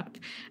shows up,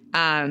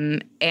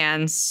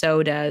 and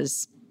so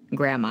does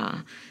Grandma.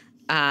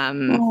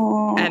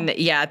 And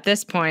yeah, at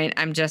this point,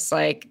 I'm just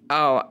like,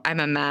 oh, I'm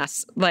a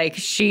mess. Like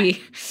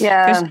she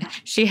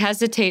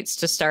hesitates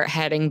to start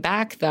heading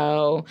back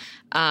though.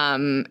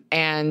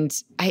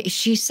 And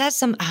she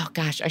says oh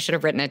gosh, I should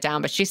have written it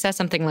down, but she says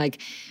something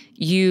like,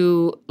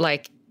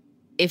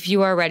 if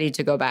you are ready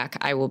to go back,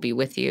 I will be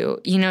with you.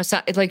 You know,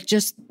 so like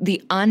just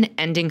the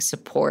unending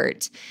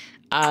support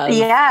of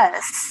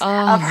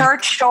of her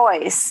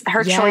choice,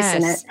 choice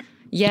in it.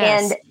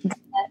 Yes. And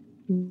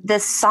the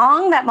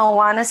song that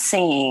Moana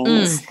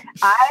sings,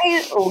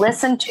 I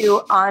listen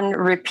to on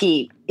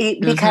repeat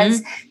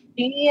because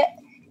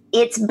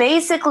it's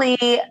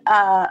basically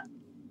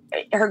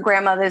her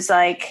grandmother's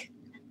like,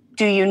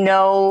 do you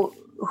know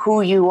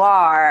who you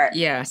are?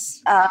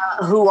 Yes.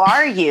 Who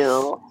are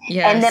you?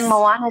 Yes. And then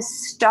Moana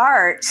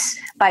starts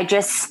by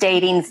just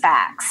stating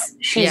facts.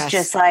 She's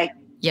just like,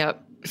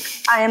 yep.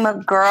 I am a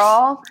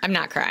girl. I'm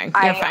not crying.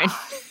 You're fine.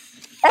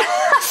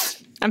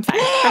 I'm fine.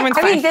 Everyone's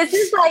fine. I mean, this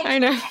is like, I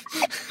know.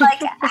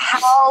 like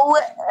how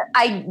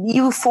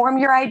you form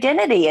your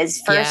identity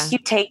is first you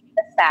take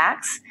the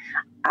facts.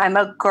 I'm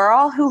a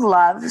girl who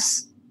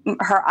loves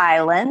her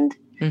island.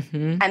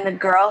 I'm the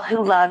girl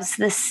who loves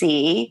the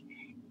sea.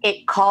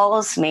 It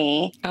calls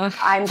me.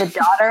 I'm the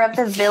daughter of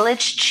the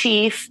village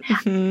chief.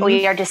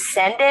 We are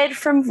descended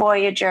from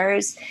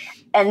voyagers.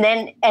 And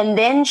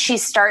then she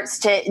starts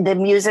the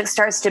music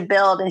starts to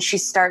build, and she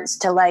starts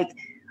to like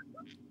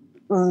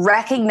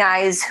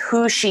recognize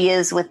who she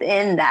is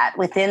within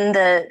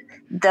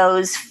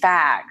those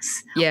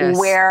facts,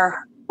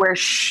 where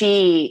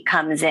she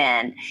comes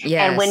in.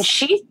 And when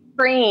she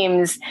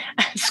screams,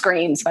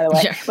 by the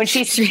way, when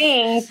she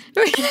sings,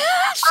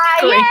 I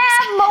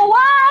am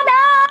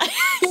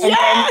Moana, and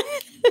then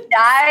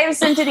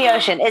dives into the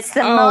ocean. It's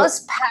the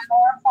most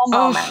powerful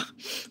moment.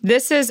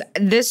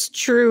 This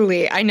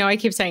truly, I know I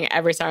keep saying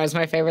every song is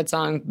my favorite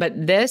song, but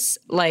this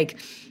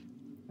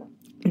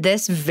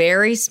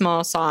very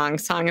small song,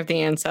 Song of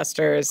the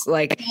Ancestors,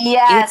 like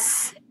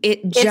it's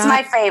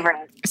my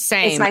favorite.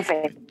 Same. It's my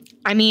favorite.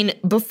 I mean,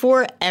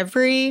 before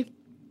every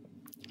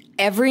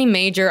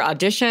major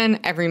audition,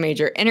 every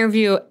major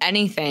interview,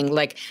 anything,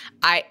 like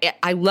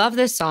I love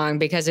this song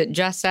because it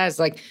just says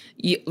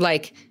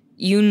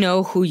you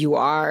know who you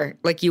are,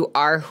 like you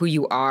are who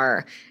you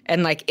are.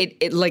 And like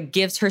it like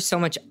gives her so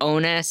much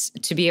onus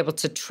to be able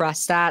to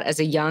trust that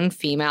as a young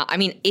female. I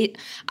mean,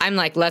 I'm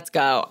like, let's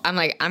go. I'm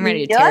like, I'm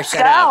ready to tear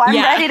shit up. I'm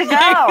ready to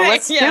go.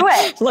 Let's do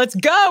it. Let's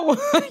go.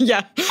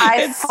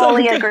 I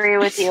fully agree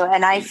with you.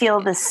 And I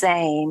feel the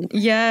same.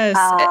 Yes.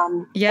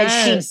 And she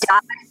dives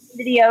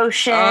into the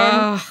ocean.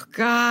 Oh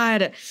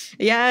God.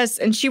 Yes.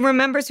 And she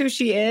remembers who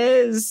she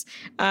is.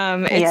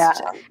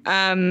 Yes.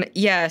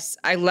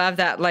 I love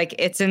that. Like,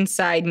 it's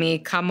inside me.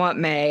 Come what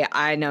may,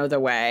 I know the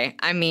way.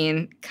 I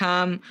mean,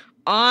 come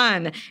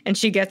on. And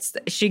she gets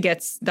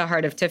the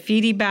heart of Te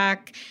Fiti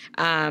back,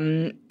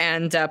 and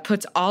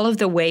puts all of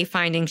the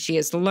wayfinding she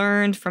has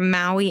learned from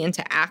Maui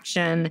into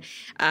action.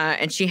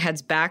 And she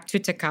heads back to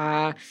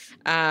Taka,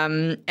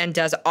 and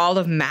does all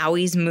of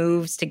Maui's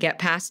moves to get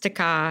past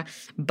Taka.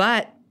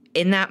 But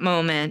in that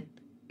moment,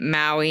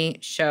 Maui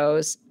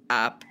shows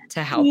up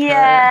to help her.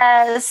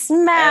 Yes,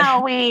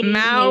 Maui.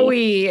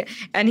 Maui.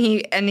 And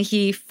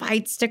he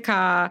fights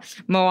Taka.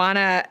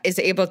 Moana is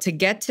able to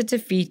get to Te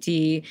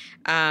Fiti,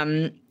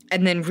 and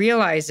then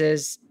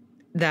realizes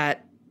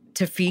that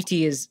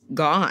Tafiti is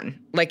gone.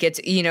 Like it's,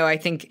 I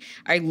think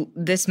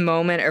this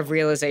moment of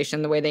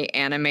realization, the way they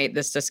animate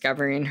this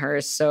discovery in her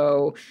is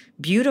so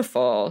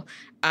beautiful.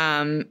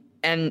 And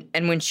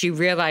when she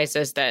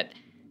realizes that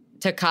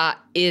Taka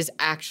is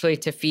actually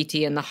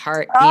Tafiti and the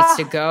heart needs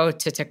to go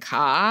to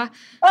Taka.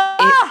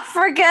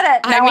 Forget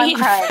it. No, I'm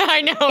crying.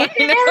 I know.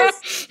 It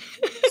is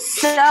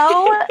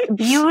so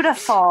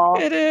beautiful.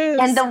 It is.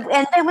 And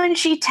then when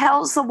she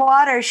tells the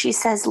water, she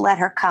says, "Let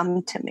her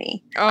come to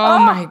me." Oh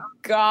my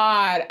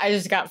God. I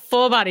just got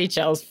full body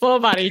chills.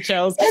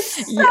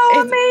 It's so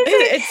amazing.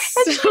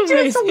 It's so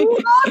amazing.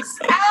 Just walks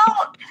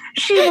out.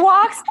 She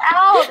walks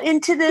out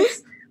into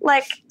this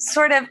like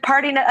sort of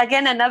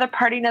another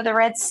parting of the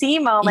Red Sea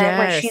moment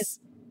where she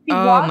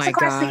walks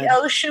across the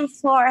ocean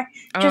floor,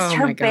 just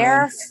her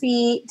bare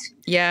feet.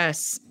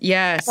 Yes.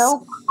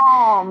 So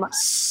calm.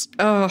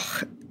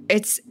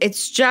 It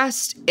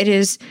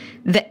is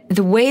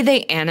the way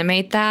they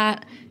animate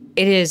that.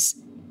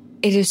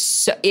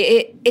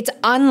 It's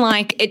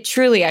unlike it.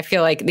 Truly, I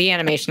feel like the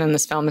animation in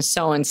this film is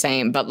so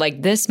insane. But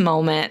like this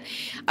moment,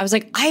 I was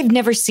like, I've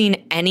never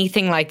seen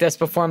anything like this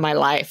before in my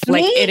life.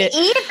 Like me either.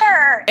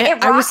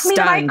 It rocked me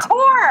to my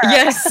core.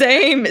 Yeah,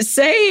 same.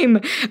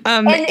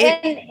 And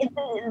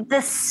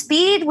the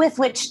speed with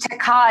which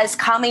Taka is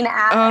coming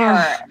at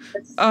her,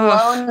 the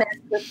slowness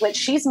with which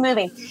she's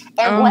moving,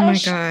 and what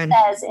she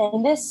says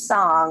in this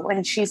song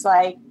when she's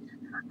like,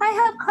 "I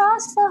have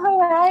crossed the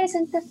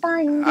horizon to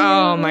find you."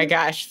 Oh my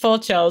gosh. Full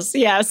chills.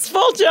 Yes.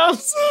 Full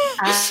chills.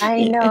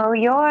 I know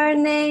your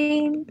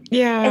name.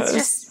 Yeah. It's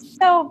just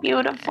so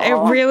beautiful. It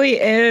really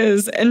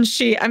is. And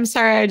I'm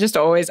sorry.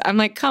 I'm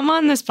like, come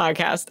on this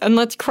podcast and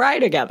let's cry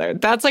together.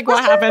 That's like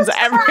what happens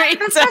every time.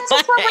 That's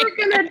just what we're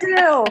going to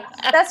do.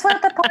 That's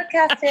what the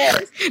podcast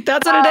is.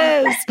 That's what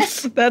it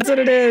is. That's what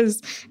it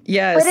is.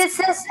 Yes. But it's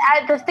just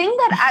the thing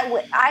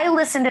that I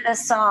listen to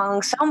this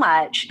song so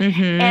much,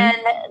 and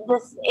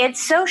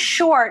it's so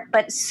short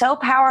but so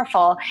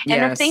powerful.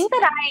 And the thing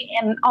that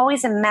I am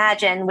always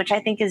imagine, which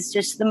I think is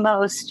just the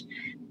most,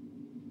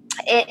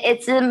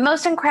 it's the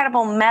most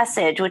incredible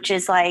message, which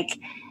is like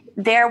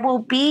there will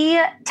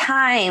be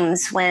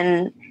times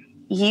when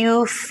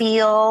you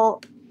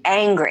feel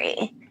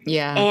angry,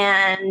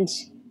 and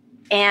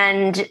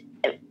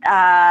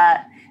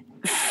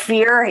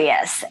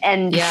furious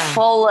and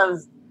full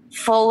of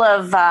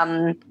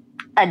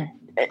a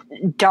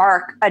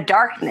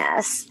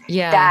darkness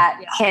that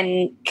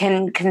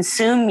can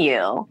consume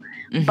you,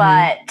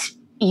 but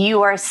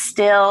you are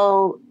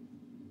still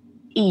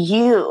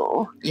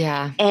you.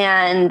 Yeah.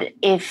 And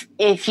if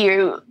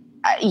you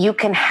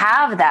can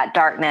have that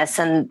darkness,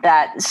 and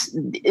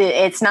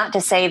it's not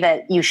to say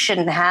that you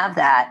shouldn't have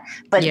that,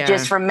 but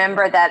just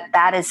remember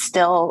that is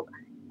still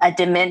a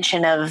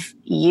dimension of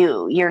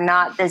you. You're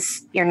not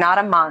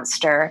a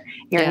monster.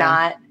 You're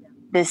not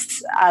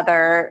this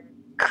other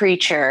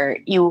creature.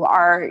 You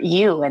are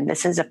you, and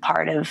this is a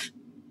part of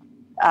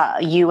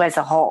you as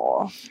a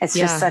whole. It's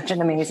just such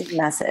an amazing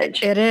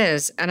message. It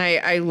is. And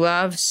I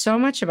love so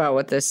much about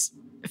what this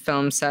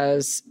film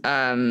says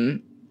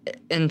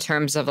in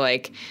terms of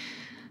like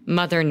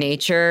Mother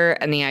Nature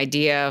and the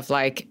idea of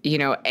like,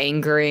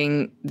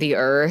 angering the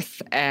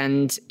earth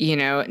and,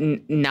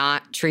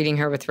 not treating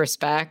her with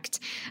respect.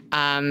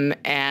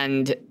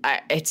 And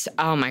it's,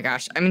 oh my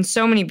gosh, I mean,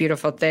 so many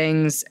beautiful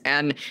things.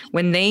 And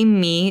when they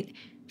meet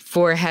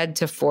forehead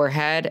to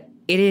forehead,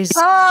 it's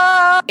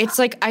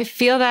like, I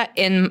feel that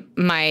in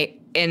my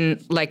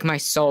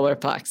solar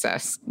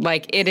plexus.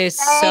 Like it is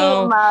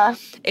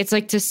it's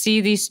like to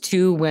see these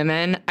two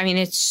women. I mean,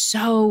 it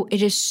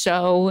is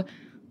so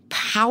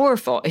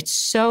powerful. It's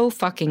so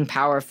fucking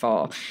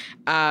powerful.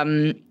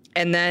 And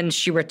then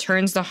she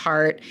returns the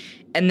heart.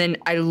 And then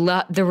I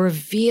love the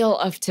reveal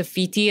of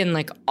Tafiti and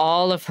like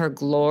all of her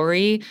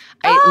glory.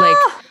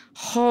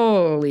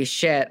 Holy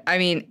shit. I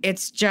mean,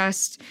 it's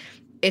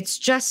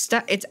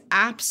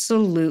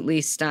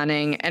absolutely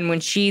stunning. And when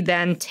she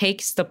then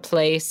takes the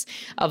place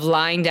of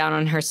lying down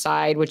on her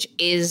side, which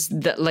is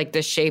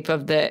the shape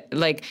of the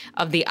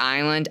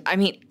island. I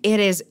mean,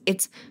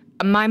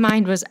 my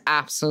mind was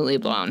absolutely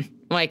blown.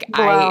 I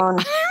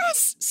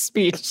was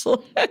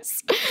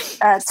speechless.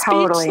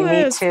 Totally,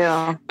 me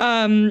too.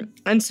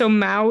 And so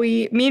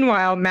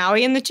meanwhile,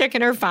 Maui and the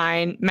chicken are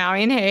fine.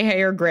 Maui and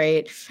Hei are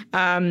great.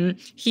 I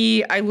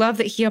love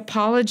that he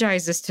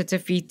apologizes to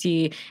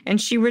Tafiti and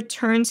she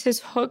returns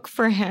his hook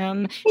for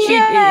him.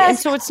 And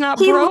so it's not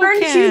broken. He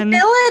learns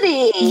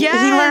humility.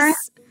 Yes. He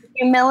learns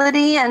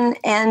humility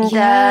and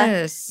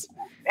yes.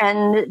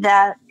 And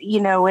that,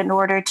 in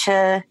order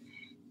to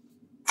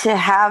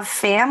have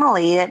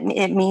family,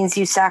 it means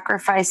you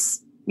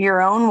sacrifice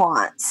your own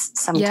wants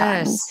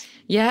sometimes.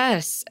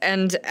 Yes.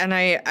 And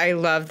I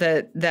love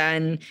that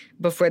then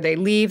before they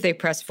leave, they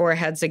press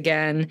foreheads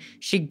again.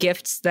 She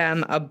gifts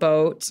them a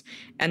boat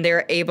and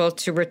they're able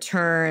to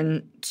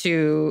return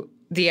to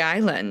the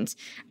island.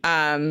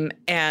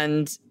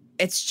 And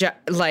it's just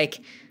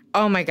like,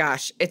 oh my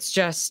gosh, it's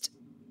just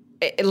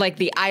like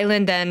the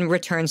island then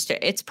returns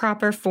to its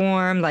proper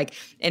form, like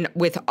and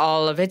with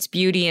all of its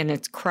beauty and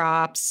its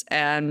crops.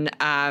 And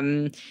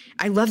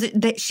I love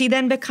that she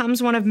then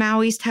becomes one of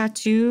Maui's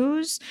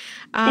tattoos.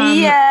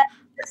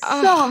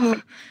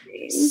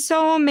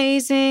 So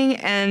amazing.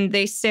 And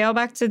they sail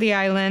back to the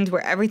island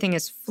where everything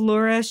is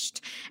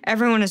flourished.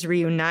 Everyone is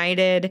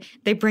reunited.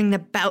 They bring the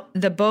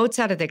boats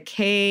out of the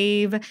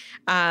cave.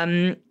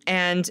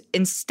 And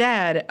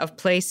instead of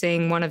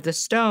placing one of the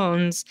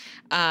stones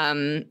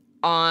on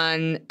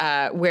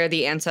where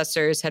the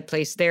ancestors had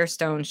placed their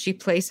stone, she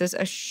places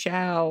a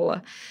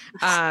shell.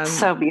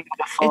 So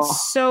beautiful.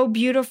 It's so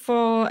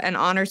beautiful and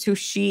honors who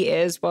she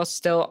is while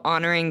still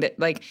honoring that,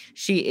 like,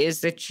 she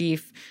is the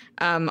chief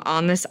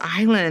on this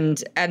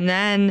island. And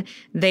then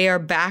they are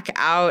back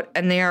out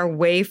and they are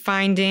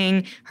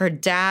wayfinding. Her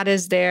dad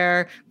is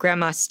there.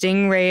 Grandma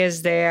Stingray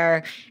is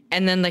there.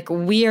 And then like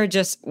we are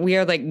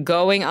like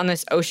going on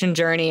this ocean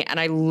journey. And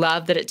I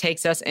love that it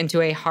takes us into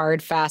a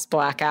hard, fast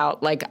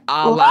blackout. Like,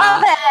 a la.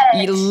 Love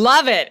it. You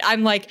love it.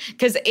 I'm like,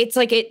 because it's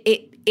like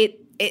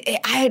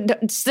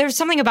there's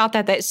something about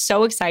that is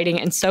so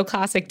exciting and so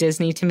classic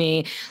Disney to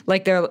me.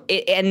 Like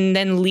and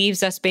then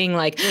leaves us being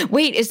like,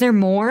 wait, is there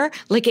more?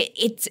 Like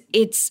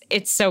it's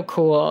so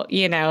cool.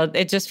 You know,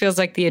 it just feels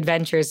like the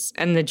adventures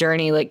and the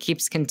journey like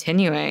keeps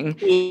continuing.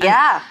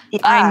 Yeah.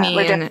 I mean,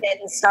 we're just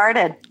getting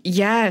started.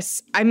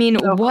 Yes. I mean,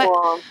 so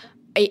cool.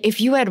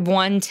 If you had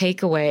one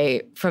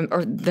takeaway from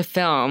or the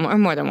film, or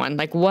more than one,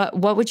 like what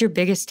would your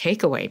biggest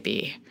takeaway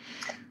be?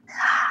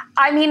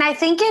 I mean, I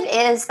think it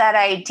is that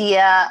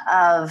idea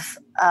of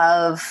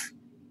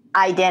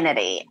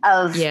identity,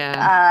 of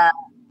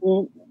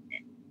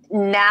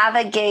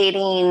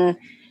navigating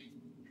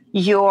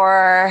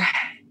your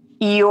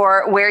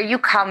where you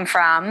come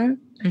from,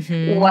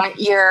 mm-hmm. what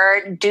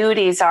your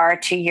duties are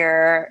to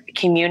your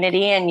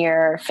community and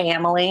your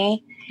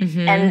family,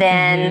 mm-hmm. and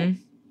then,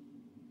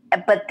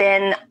 but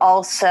then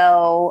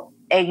also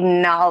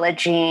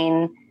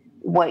acknowledging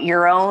what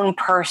your own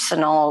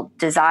personal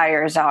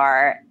desires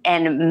are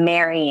and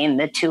marrying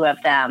the two of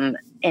them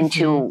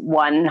into mm-hmm.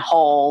 one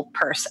whole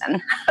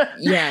person.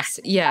 Yes,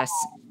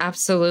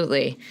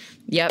 absolutely.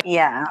 Yep.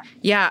 Yeah.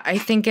 Yeah, I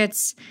think I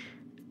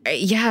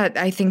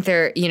think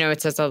there,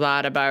 it says a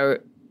lot about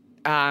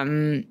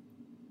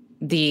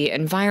the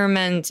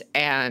environment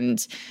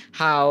and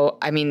how,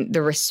 I mean,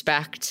 the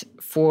respect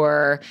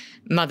for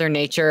Mother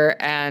Nature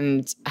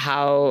and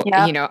how,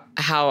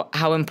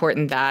 how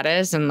important that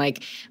is. And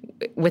like,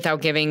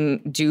 without giving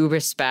due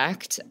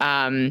respect,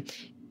 the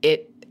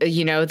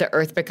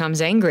earth becomes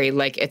angry.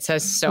 Like it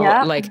says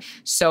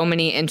so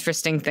many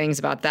interesting things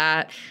about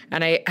that.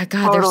 And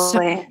there's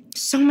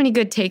so many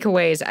good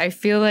takeaways. I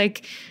feel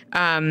like,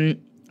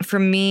 for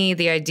me,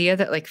 the idea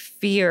that like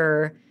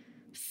fear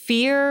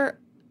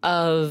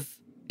of,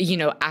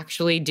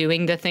 actually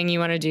doing the thing you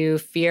want to do,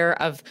 fear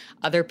of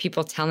other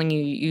people telling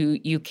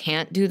you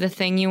can't do the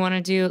thing you want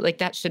to do, like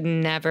that should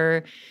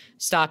never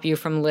stop you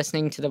from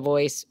listening to the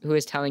voice who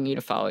is telling you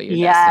to follow your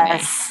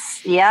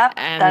destiny. Yep.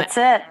 And that's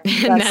it.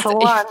 That's the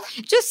one.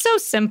 Just so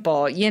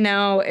simple,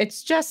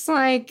 it's just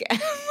like,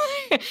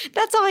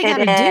 that's all I got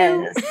to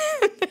do.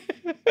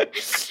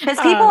 Because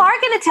people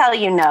are going to tell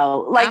you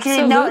no. Like,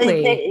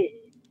 absolutely.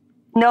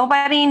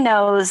 Nobody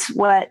knows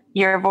what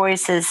your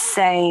voice is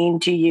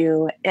saying to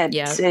you.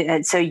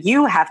 So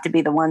you have to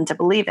be the one to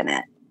believe in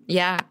it.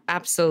 Yeah,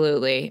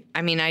 absolutely.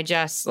 I mean, I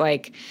just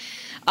like,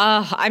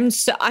 I'm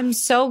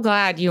so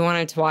glad you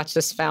wanted to watch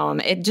this film.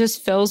 It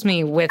just fills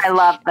me with, I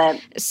love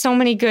it, so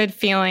many good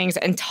feelings.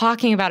 And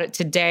talking about it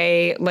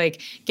today,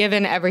 like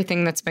given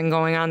everything that's been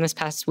going on this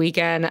past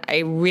weekend, I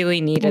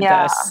really needed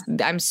this.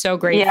 I'm so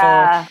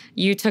grateful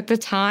you took the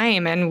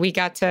time and we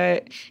got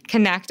to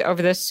connect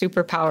over this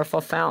super powerful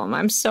film.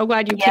 I'm so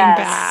glad you came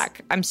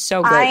back. I'm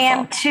so grateful. I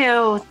am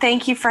too.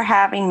 Thank you for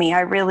having me.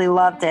 I really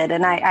loved it.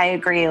 And I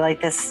agree,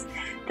 like this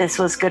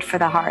was good for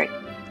the heart.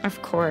 Of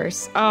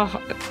course. Oh,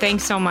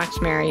 thanks so much,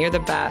 Mary. You're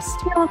the best.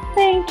 Oh,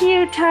 thank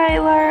you,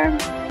 Tyler.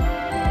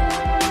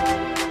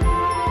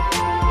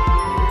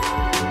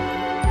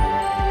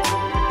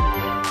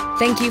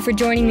 Thank you for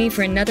joining me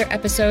for another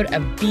episode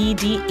of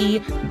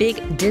BDE,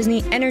 Big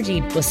Disney Energy.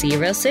 We'll see you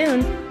real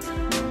soon.